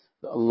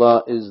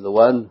 Allah is the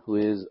one who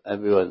is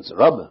everyone's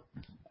Rabb,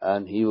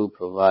 and He will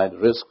provide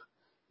rizq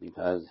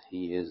because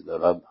He is the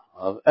Rabb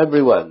of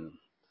everyone.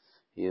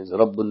 He is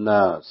Rabbun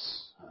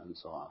Nas, and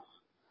so on.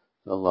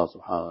 So Allah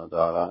subhanahu wa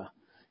ta'ala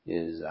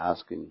is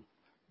asking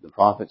the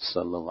Prophet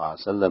sallallahu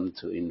alaihi wasallam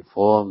to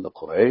inform the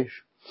Quraysh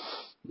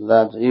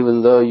that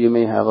even though you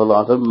may have a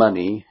lot of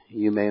money,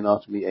 you may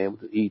not be able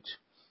to eat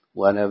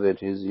whatever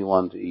it is you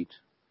want to eat,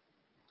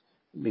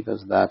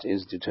 because that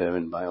is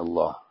determined by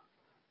Allah,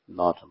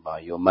 not by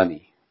your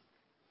money.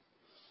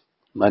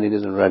 Money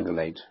doesn't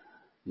regulate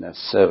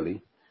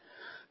necessarily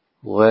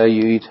where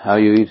you eat, how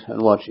you eat,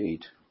 and what you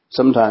eat.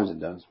 Sometimes it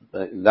does,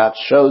 but that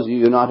shows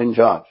you're not in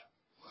charge.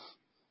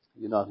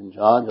 You're not in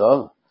charge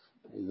of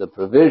the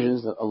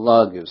provisions that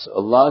Allah gives.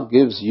 Allah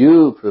gives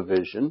you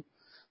provision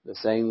the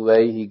same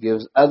way He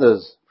gives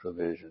others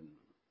provision.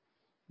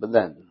 But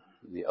then,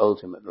 the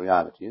ultimate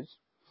reality is,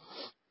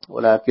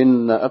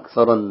 وَلَكِنَّ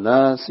أَكْثَرَ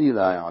النَّاسِ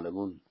لَا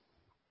يَعْلَمُونَ.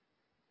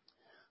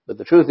 But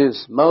the truth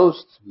is,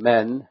 most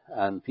men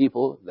and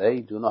people, they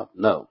do not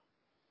know,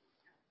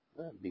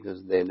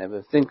 because they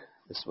never think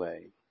this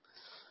way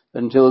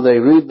until they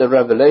read the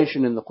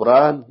revelation in the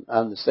Quran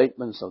and the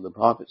statements of the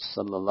Prophet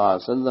sallallahu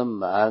alaihi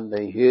wasallam, and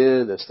they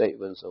hear the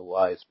statements of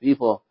wise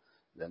people.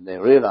 Then they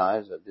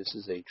realize that this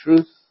is a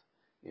truth,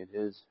 it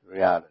is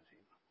reality,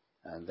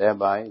 and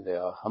thereby they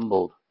are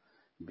humbled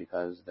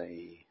because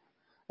they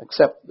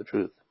accept the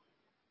truth.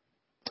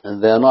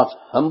 And they are not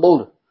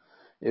humbled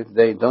if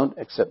they don't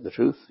accept the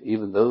truth,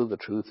 even though the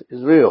truth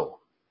is real.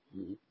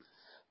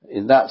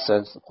 In that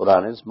sense, the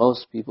Quran is,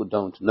 most people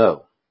don't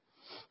know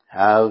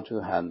how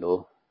to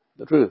handle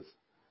the truth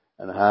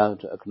and how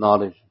to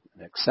acknowledge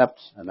and accept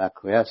and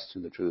acquiesce to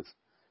the truth.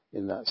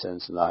 In that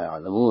sense, la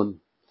ya'lamun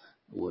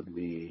would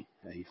be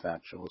a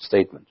factual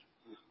statement.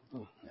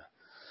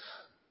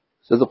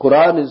 So the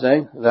Quran is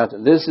saying that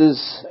this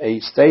is a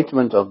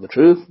statement of the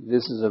truth,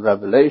 this is a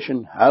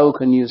revelation. How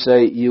can you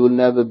say you will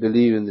never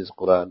believe in this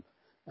Quran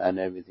and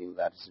everything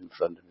that is in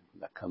front of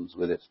it, that comes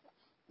with it?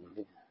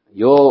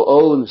 Your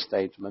own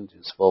statement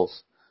is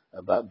false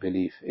about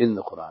belief in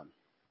the Quran.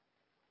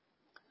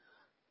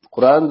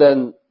 The Quran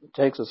then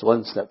takes us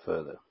one step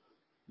further.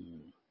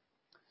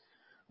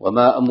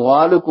 وَمَا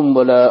أَمْوَالُكُمْ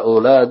وَلَا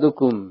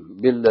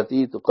أَوْلَادُكُمْ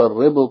بِالَّتِي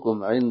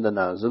تُقَرِّبُكُمْ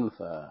عِنْدَنَا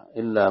زُلْفَى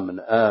إِلَّا مَنْ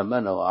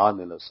آمَنَ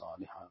وَعَمِلَ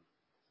صَالِحًا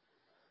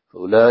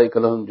فَأُولَٰئِكَ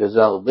لَهُمْ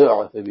جَزَاءُ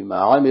الضِّعْفِ بِمَا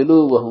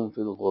عَمِلُوا وَهُمْ فِي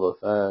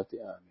الْغُرَفَاتِ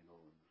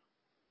آمِنُونَ.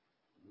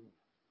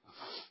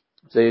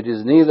 So it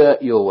is neither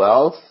your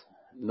wealth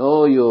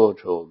nor your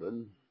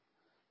children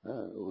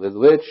with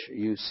which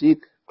you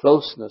seek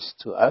closeness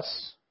to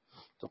us,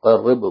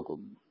 تُقَرِّبُكُمْ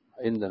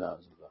عِنْدَنَا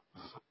زُلْفَى.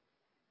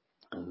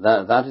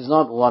 That is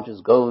not what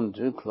is going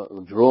to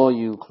draw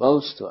you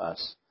close to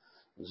us.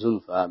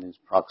 Zulfa means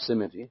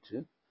proximity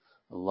to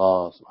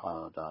Allah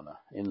subhanahu wa ta'ala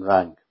in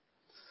rank.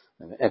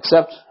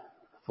 Except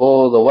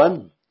for the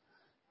one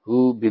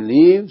who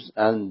believes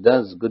and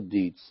does good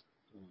deeds.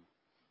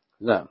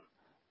 Now,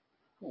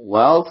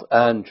 wealth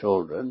and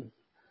children,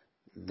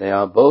 they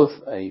are both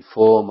a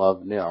form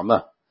of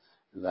ni'mah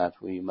that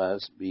we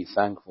must be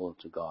thankful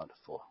to God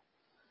for.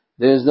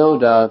 There is no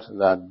doubt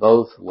that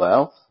both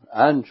wealth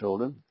and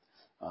children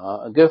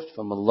are a gift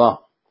from Allah,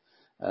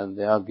 and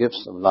they are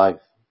gifts of life.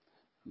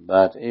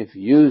 But if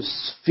you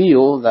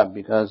feel that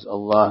because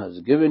Allah has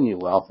given you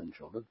wealth and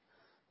children,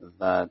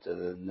 that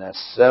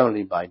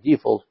necessarily by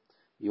default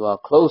you are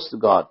close to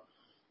God,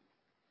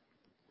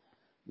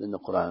 then the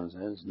Quran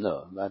says,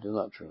 no, that is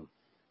not true.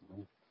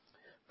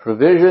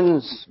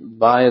 Provisions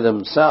by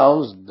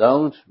themselves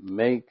don't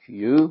make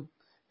you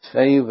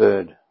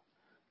favored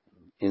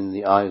in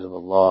the eyes of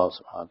Allah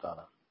subhanahu wa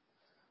ta'ala.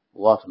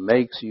 What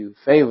makes you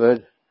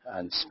favored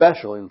and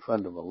special in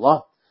front of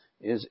Allah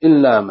is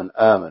illa man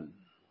aman,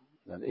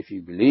 that if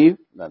you believe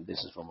that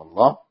this is from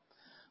Allah,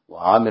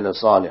 wa amila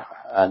salih,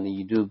 and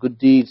you do good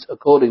deeds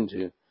according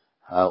to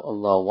how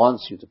Allah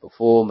wants you to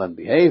perform and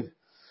behave,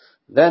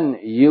 then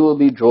you will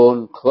be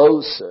drawn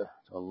closer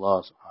to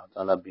Allah subhanahu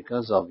wa ta'ala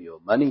because of your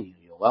money,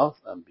 your wealth,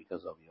 and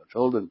because of your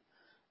children,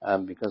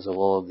 and because of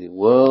all the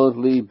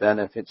worldly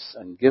benefits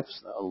and gifts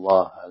that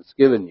Allah has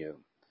given you.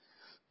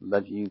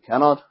 But you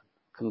cannot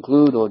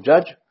conclude or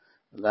judge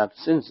that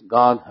since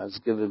God has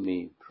given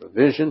me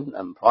provision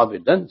and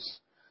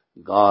providence,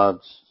 God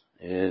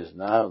is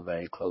now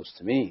very close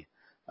to me,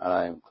 and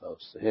I am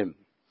close to him.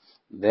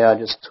 They are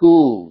just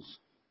tools,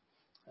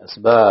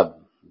 asbab,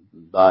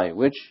 by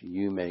which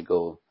you may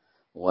go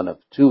one of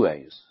two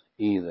ways,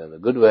 either the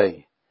good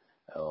way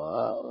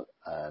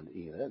and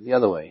either the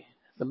other way,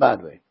 the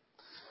bad way.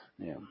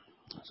 Yeah.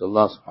 So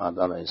Allah subhanahu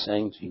wa ta'ala is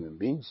saying to human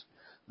beings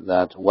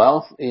that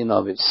wealth in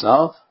of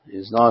itself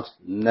is not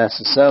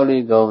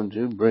necessarily going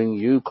to bring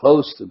you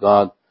close to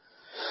God.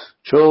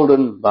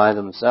 Children by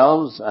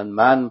themselves and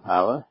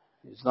manpower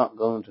is not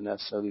going to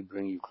necessarily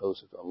bring you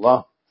closer to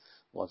Allah.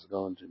 What's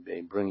going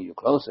to bring you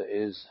closer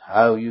is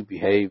how you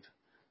behave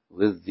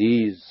with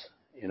these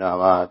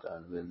inamat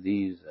and with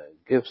these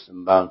gifts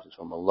and bounties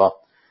from Allah.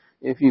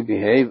 If you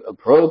behave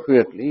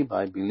appropriately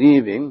by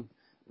believing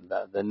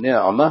that the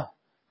ni'mah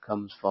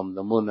comes from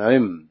the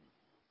Mun'im,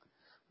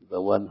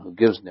 the one who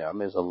gives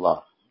ni'mah is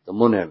Allah, the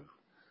Mun'im.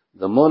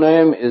 The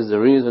Mun'im is the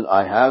reason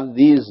I have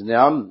these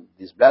ni'am,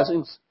 these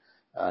blessings,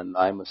 and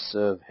I must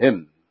serve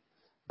Him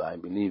by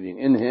believing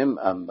in Him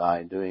and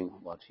by doing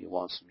what He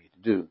wants me to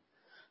do.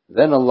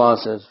 Then Allah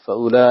says,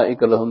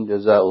 فَأُولَٰئِكَ لَهُمْ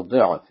جَزَاءُ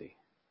الضِّعْفِ.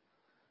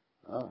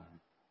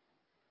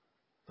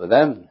 For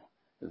them,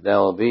 there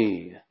will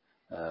be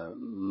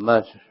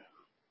much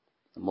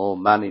more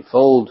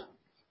manifold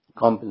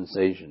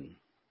compensation,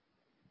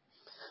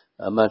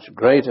 a much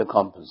greater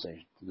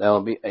compensation. There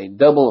will be a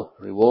double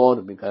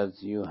reward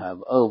because you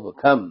have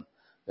overcome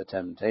the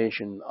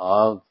temptation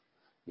of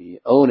the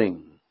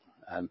owning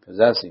and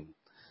possessing,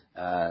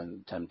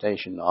 and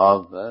temptation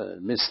of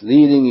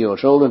misleading your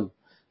children,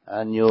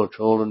 and your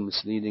children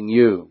misleading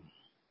you.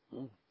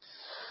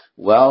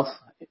 Wealth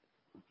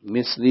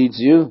misleads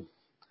you,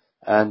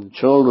 and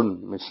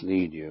children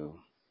mislead you.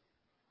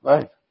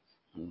 Right?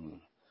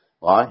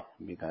 Why?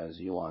 Because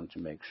you want to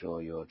make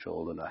sure your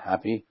children are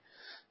happy,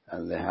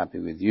 and they're happy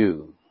with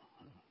you.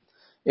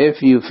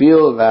 If you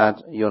feel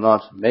that you're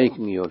not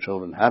making your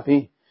children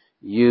happy,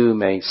 you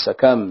may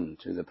succumb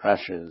to the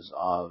pressures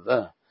of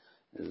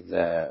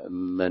their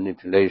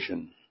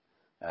manipulation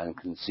and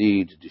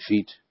concede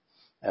defeat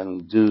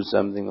and do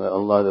something that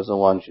Allah doesn't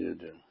want you to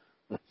do.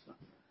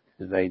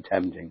 It's very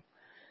tempting,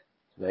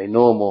 very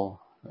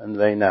normal and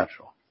very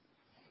natural.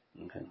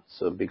 Okay.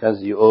 So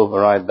because you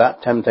override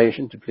that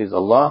temptation to please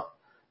Allah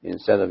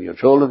instead of your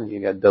children, you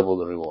get double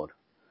the reward.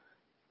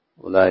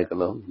 أُولَٰئِكَ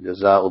لَهُمْ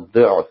جَزَاءُ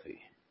الضِّعْفِ.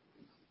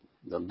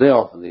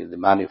 The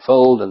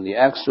manifold and the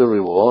extra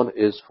reward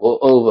is for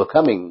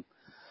overcoming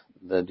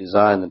the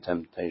desire and the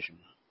temptation,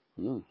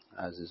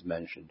 as is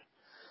mentioned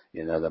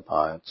in other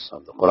parts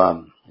of the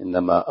Quran.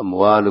 إِنَّمَا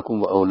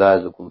أَمْوَالُكُمْ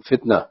وَأَوْلَادُكُمْ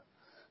فِتْنَةٌ.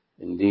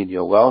 Indeed,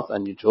 your wealth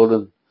and your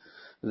children,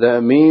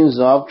 they're means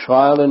of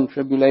trial and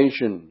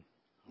tribulation.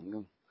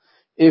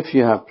 If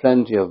you have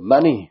plenty of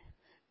money,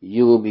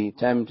 you will be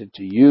tempted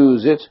to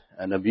use it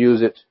and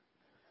abuse it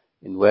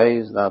in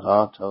ways that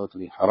are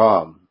totally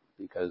haram,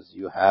 because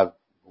you have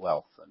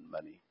wealth and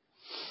money.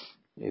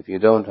 If you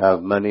don't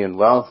have money and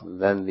wealth,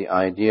 then the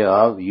idea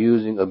of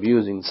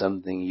abusing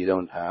something you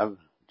don't have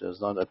does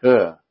not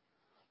occur.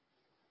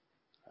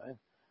 Right?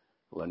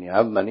 When you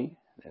have money,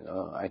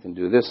 I can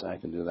do this, I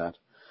can do that.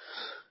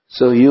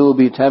 So you will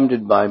be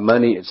tempted by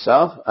money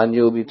itself, and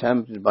you will be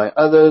tempted by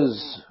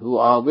others who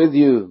are with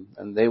you,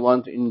 and they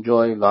want to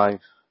enjoy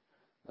life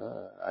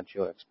at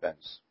your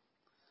expense.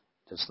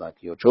 Just like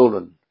your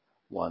children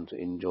want to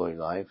enjoy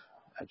life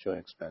at your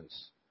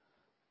expense,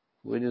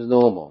 which is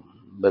normal.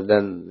 But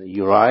then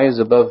you rise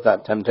above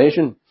that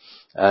temptation,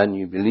 and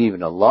you believe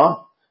in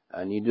Allah,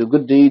 and you do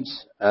good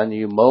deeds, and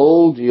you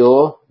mold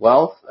your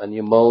wealth, and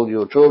you mold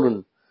your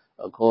children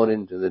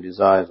according to the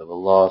desires of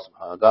Allah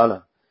subhanahu wa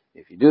ta'ala.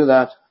 If you do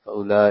that,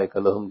 فَأُولَٰئِكَ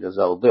لَهُمْ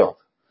جَزَاءُ الضِّعْفِ.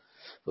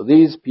 For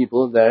these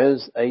people, there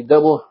is a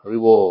double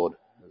reward.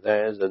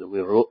 There is a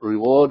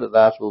reward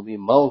that will be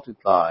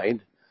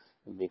multiplied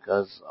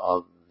because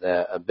of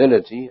their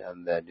ability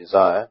and their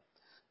desire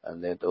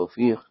and their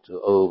tawfiq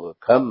to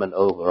overcome and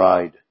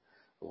override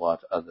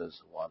what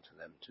others want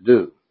them to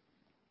do.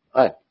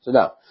 Right. So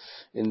now,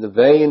 in the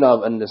vein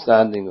of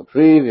understanding the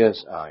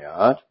previous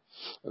ayat,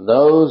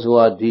 those who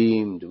are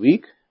deemed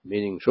weak,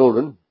 meaning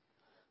children,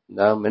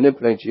 now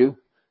manipulate you,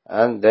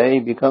 and they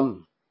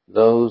become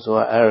those who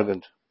are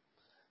arrogant.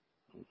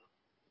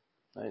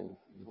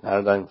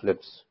 Paradigm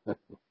flips.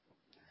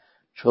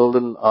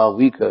 Children are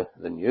weaker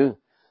than you,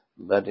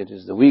 but it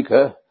is the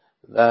weaker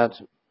that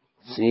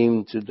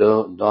seem to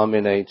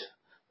dominate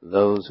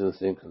those who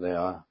think they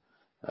are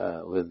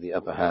with the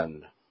upper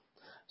hand.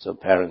 So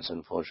parents,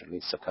 unfortunately,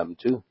 succumb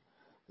to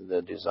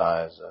the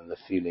desires and the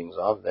feelings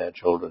of their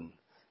children.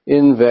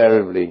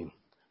 Invariably,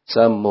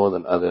 some more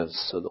than others.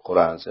 So the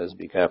Quran says,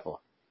 be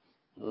careful.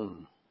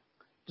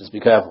 Just be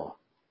careful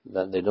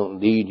that they don't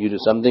lead you to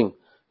something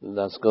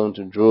that's going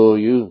to draw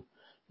you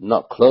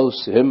not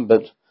close to Him,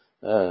 but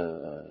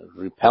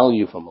repel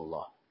you from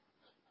Allah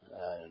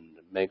and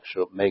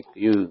make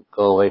you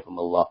go away from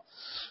Allah.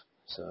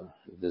 So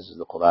this is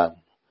the Quran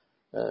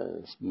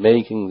it's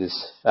making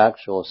this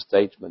factual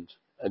statement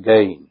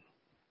again.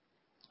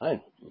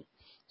 Right?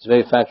 It's a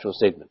very factual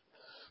statement.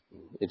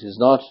 It is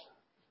not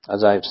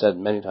As I've said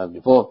many times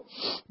before,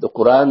 the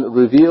Quran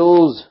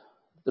reveals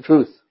the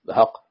truth, the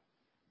haqq.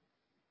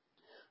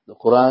 The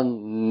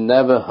Quran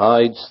never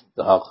hides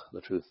the haqq,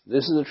 the truth.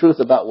 This is the truth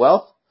about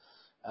wealth,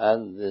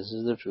 and this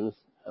is the truth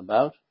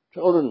about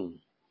children.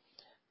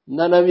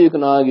 None of you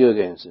can argue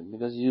against it,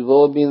 because you've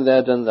all been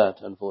there, done that,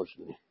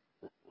 unfortunately,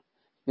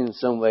 in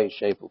some way,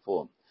 shape or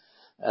form.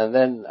 And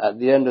then at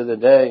the end of the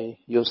day,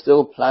 you're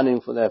still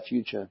planning for their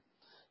future,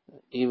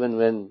 even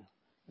when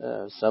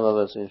some of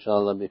us,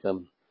 inshallah,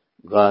 become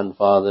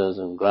grandfathers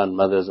and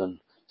grandmothers, and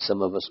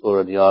some of us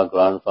already are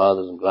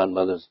grandfathers and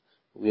grandmothers.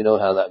 We know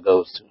how that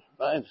goes too,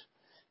 right?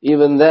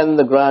 Even then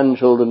the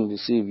grandchildren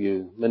deceive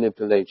you,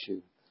 manipulate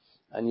you,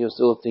 and you're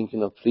still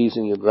thinking of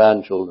pleasing your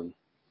grandchildren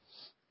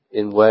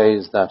in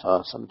ways that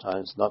are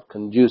sometimes not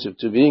conducive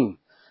to being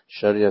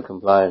Sharia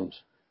compliant.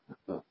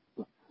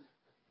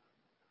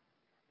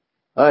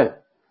 Right?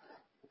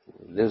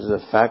 This is a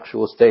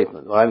factual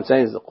statement. What I'm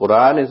saying is the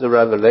Quran is a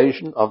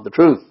revelation of the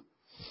truth.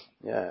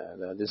 Yeah,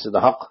 this is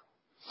the haqq.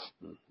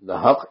 The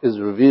haqq is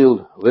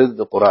revealed with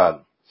the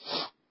Quran.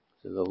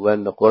 So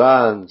when the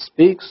Quran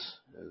speaks,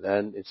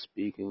 then it's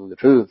speaking the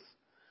truth.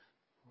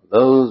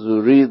 Those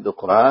who read the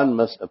Quran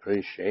must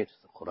appreciate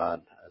the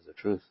Quran as the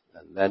truth,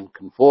 and then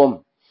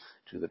conform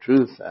to the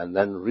truth, and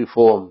then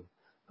reform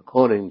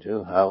according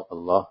to how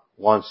Allah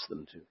wants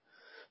them to.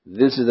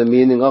 This is the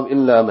meaning of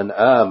إِلَّا مَنْ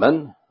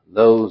آمَنَ,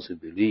 those who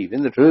believe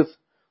in the truth,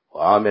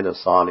 وَعَمِلَ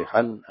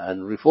صَالِحًا,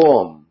 and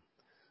reform,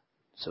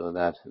 so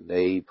that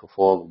they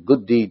perform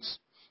good deeds.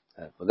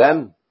 And for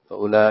them,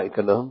 فَأُولَٰئِكَ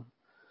لَهُمْ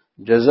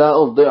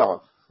جَزَاءُ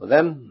الضِّعْفِ, for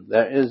them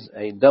there is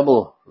a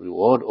double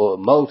reward or a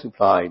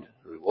multiplied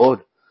reward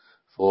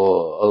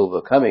for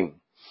overcoming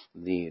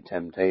the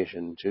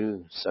temptation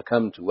to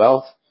succumb to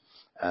wealth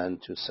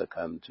and to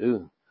succumb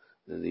to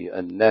the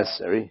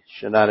unnecessary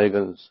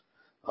shenanigans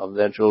of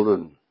their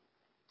children.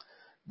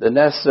 The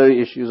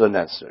necessary issues are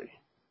necessary.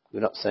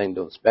 We're not saying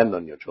don't spend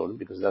on your children,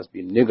 because that's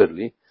been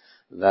niggardly.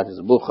 That is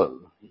bukhal.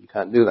 You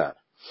can't do that.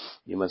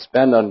 You must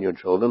spend on your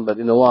children, but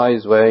in a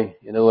wise way,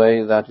 in a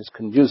way that is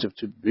conducive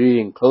to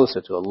being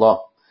closer to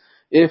Allah.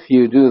 If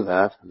you do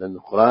that, then the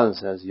Quran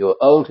says your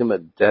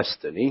ultimate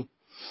destiny,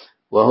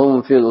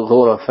 وَهُمْ فِي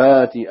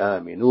الْغُرَفَاتِ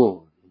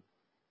آمِنُونَ,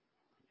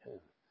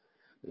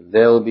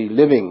 they'll be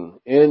living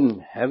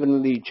in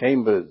heavenly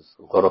chambers,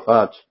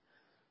 ghurafat,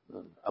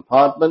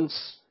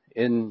 apartments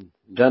in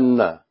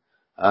Jannah,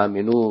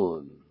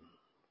 aminun,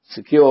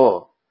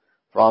 secure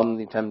from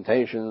the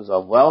temptations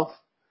of wealth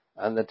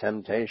and the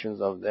temptations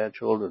of their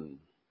children.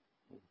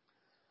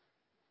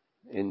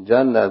 In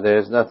Jannah there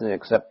is nothing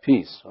except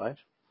peace, right?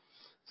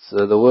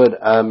 So the word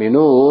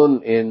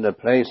aminun in a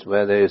place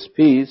where there is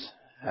peace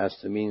has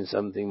to mean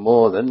something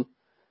more than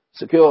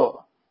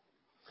secure.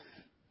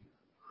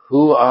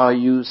 Who are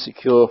you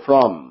secure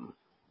from?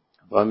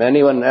 From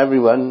anyone and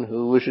everyone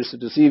who wishes to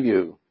deceive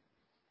you.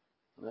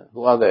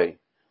 Who are they?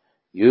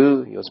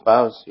 You, your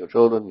spouse, your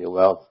children, your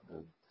wealth.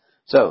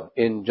 So,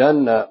 in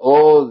Jannah,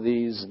 all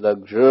these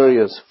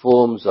luxurious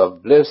forms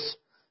of bliss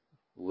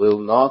will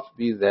not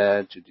be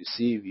there to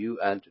deceive you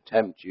and to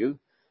tempt you.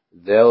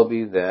 They'll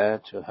be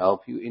there to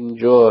help you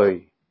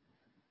enjoy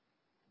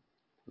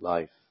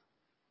life.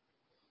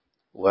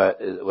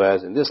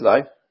 Whereas in this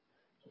life,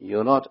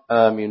 you're not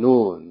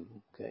aminun.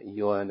 Okay?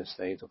 You're in a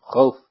state of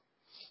khawf,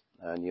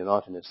 and you're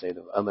not in a state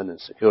of aman and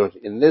security.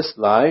 In this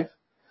life,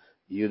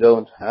 you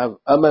don't have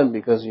aman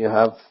because you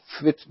have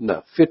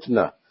fitna.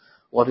 Fitna.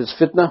 What is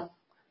fitna?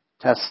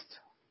 Test,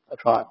 a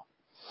trial.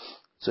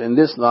 So in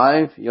this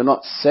life, you're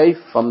not safe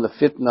from the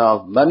fitna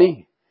of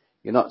money.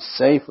 You're not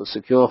safe or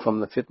secure from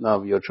the fitna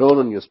of your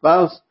children, your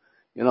spouse.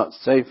 You're not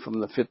safe from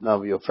the fitna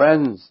of your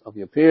friends, of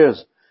your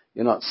peers.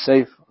 You're not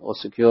safe or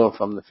secure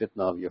from the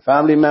fitna of your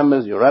family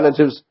members, your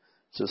relatives,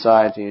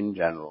 society in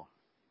general.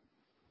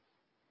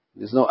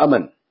 There's no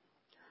aman.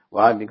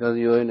 Why? Because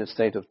you're in a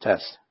state of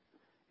test.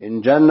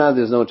 In Jannah,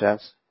 there's no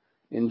test.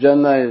 In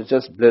Jannah, it's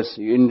just bliss.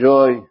 You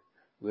enjoy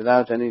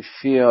without any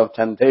fear of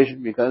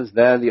temptation, because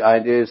there the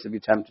idea is to be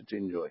tempted to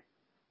enjoy.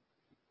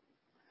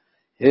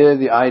 Here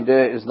the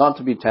idea is not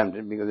to be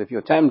tempted, because if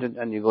you're tempted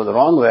and you go the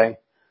wrong way,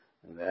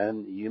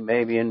 then you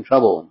may be in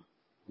trouble.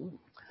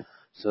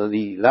 So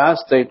the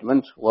last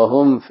statement,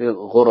 وَهُمْ فِي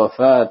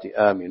الْغُرَفَاتِ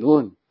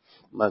آمِنُونَ,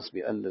 must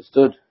be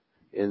understood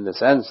in the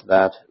sense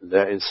that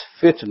there is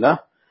fitna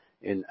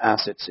in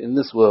assets in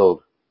this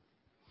world.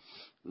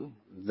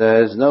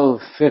 There is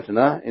no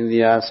fitna in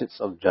the assets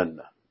of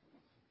Jannah.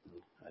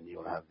 And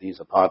you'll have these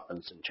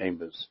apartments and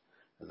chambers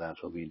that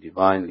will be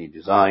divinely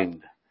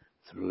designed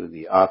through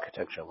the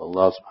architecture of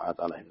Allah subhanahu wa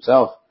ta'ala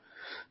himself,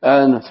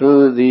 and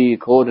through the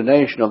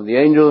coordination of the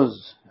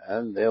angels,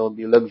 and there will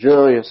be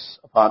luxurious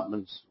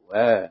apartments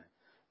where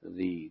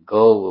the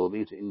goal will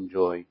be to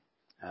enjoy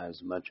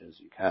as much as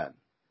you can.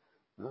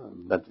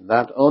 But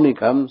that only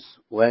comes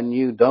when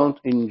you don't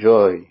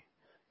enjoy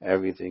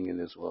everything in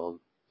this world.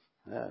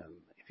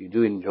 If you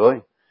do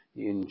enjoy,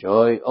 you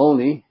enjoy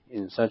only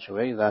in such a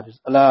way that is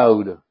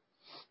allowed.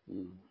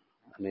 And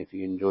if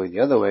you enjoy the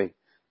other way,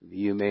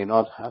 you may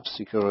not have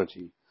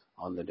security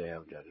on the Day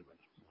of Judgment.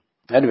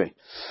 Anyway,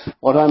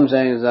 what I'm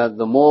saying is that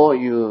the more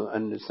you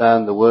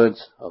understand the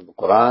words of the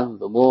Quran,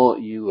 the more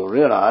you will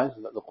realize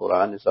that the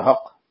Quran is the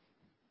haqq.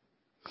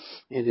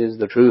 It is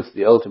the truth,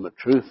 the ultimate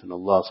truth, and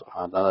Allah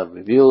subhanahu wa ta'ala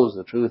reveals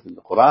the truth in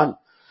the Quran.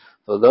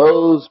 For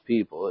those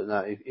people,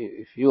 now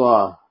if you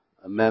are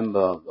a member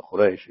of the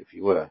Quraysh, if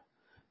you were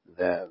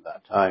there at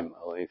that time,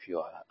 or if you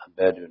are a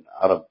Bedouin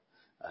Arab,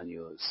 and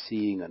you're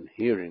seeing and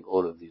hearing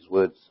all of these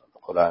words of the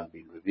Quran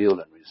being revealed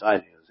and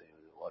recited, you say,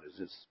 what is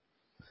this?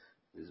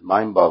 This is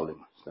mind-boggling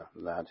stuff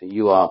like that.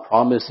 You are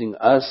promising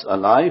us a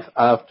life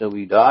after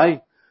we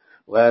die,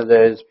 where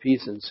there is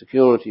peace and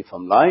security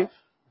from life,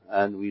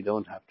 and we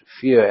don't have to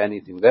fear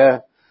anything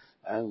there,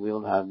 and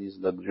we'll have these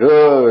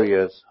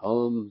luxurious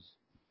homes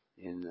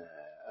in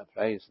a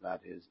place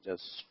that is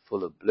just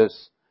full of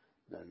bliss.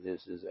 And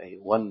this is a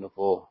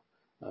wonderful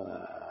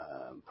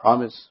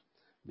promise,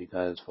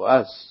 because for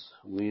us,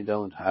 we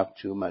don't have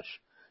too much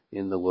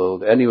in the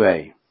world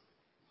anyway.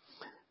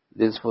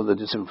 This is for the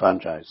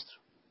disenfranchised.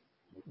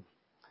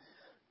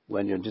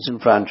 When you're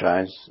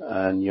disenfranchised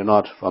and you're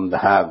not from the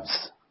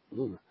haves,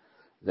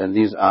 then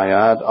these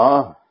ayat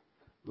are,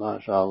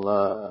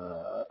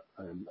 mashallah,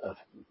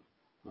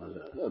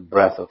 a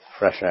breath of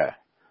fresh air.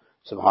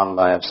 SubhanAllah,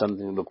 I have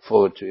something to look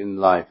forward to in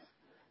life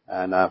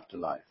and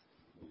afterlife.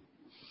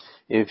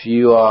 If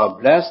you are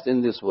blessed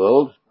in this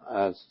world,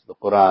 as the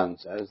Quran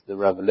says, the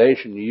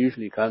revelation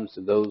usually comes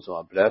to those who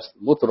are blessed,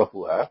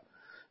 mutrafuha,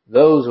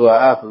 those who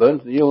are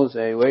affluent. You will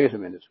say, wait a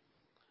minute,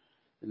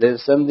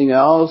 there's something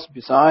else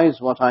besides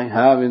what I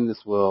have in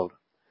this world.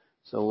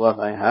 So what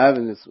I have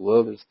in this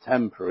world is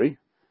temporary,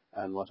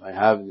 and what I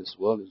have in this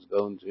world is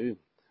going to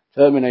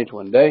terminate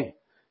one day.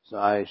 So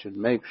I should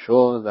make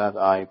sure that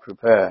I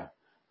prepare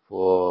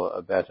for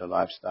a better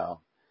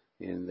lifestyle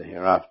in the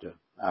hereafter,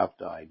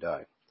 after I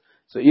die.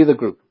 So either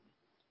group.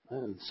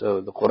 And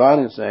so the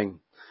Quran is saying,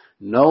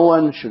 no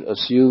one should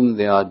assume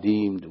they are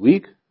deemed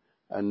weak,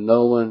 and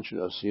no one should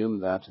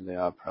assume that they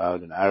are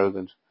proud and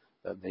arrogant,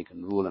 that they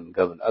can rule and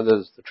govern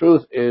others. The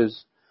truth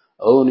is,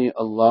 only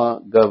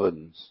Allah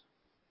governs.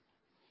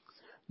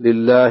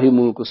 لِلَّهِ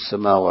مُلْكُ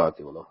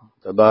السَّمَاوَاتِ وَالْأَرْضِ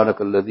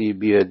تَبَارَكَ الَّذِي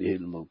بِيَدِهِ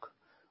الْمُلْكُ.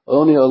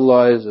 Only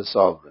Allah is a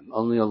sovereign.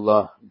 Only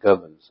Allah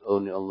governs.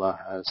 Only Allah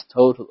has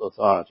total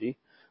authority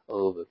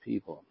over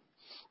people.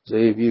 So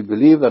if you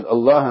believe that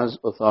Allah has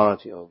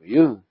authority over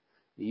you,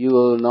 you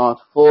will not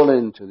fall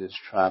into this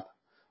trap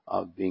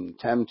of being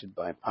tempted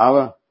by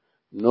power,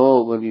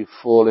 nor will you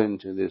fall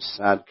into this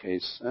sad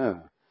case,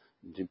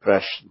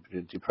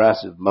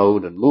 depressive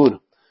mode and mood,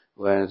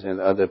 whereas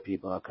other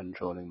people are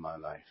controlling my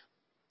life.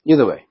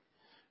 Either way,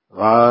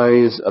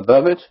 rise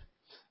above it,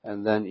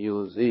 and then you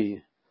will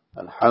see,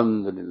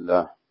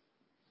 Alhamdulillah,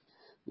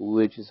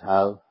 which is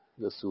how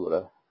the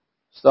surah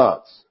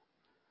starts.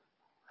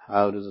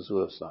 How does the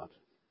surah start?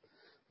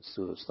 The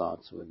surah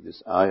starts with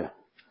this ayah,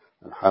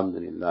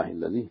 Alhamdulillahi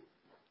alladhi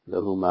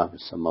lahu ma fi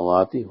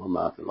samawati wa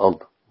ma fi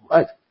al-ard.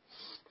 Right?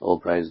 All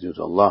praise due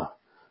to Allah,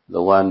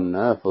 the one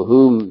for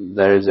whom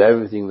there is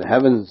everything in the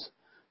heavens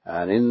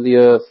and in the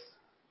earth.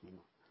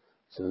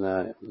 So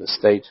the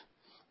state,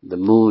 the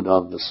mood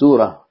of the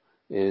surah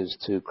is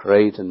to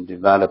create and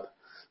develop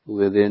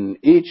within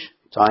each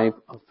type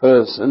of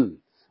person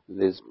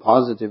this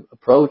positive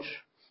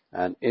approach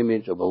and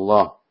image of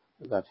Allah,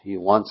 that He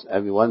wants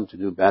everyone to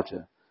do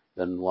better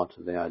than what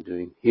they are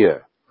doing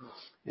here.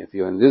 If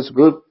you're in this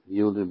group,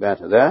 you'll do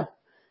better there.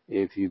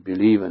 If you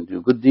believe and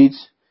do good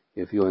deeds,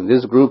 if you're in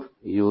this group,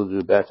 you'll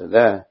do better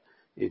there.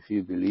 If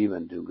you believe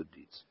and do good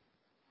deeds.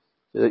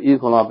 There's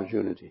equal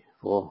opportunity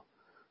for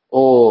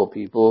all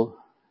people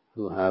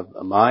who have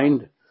a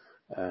mind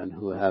and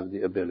who have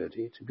the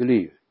ability to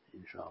believe,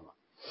 inshallah.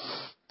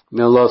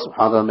 May Allah subhanahu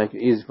wa ta'ala make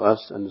it easy for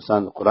us to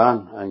understand the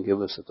Quran and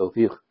give us the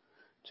tawfiq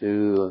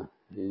to,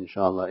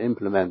 inshallah,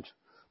 implement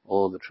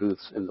all the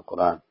truths in the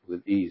Quran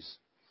with ease.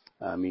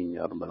 Ameen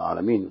ya Rabbal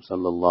Alameen.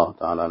 Sallallahu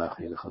ta'ala ala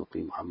khayri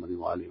khalqi Muhammad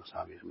wa alihi wa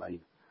sahbihi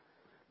ajma'in.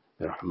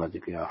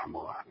 برحمتك يا أرحم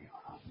الراحمين.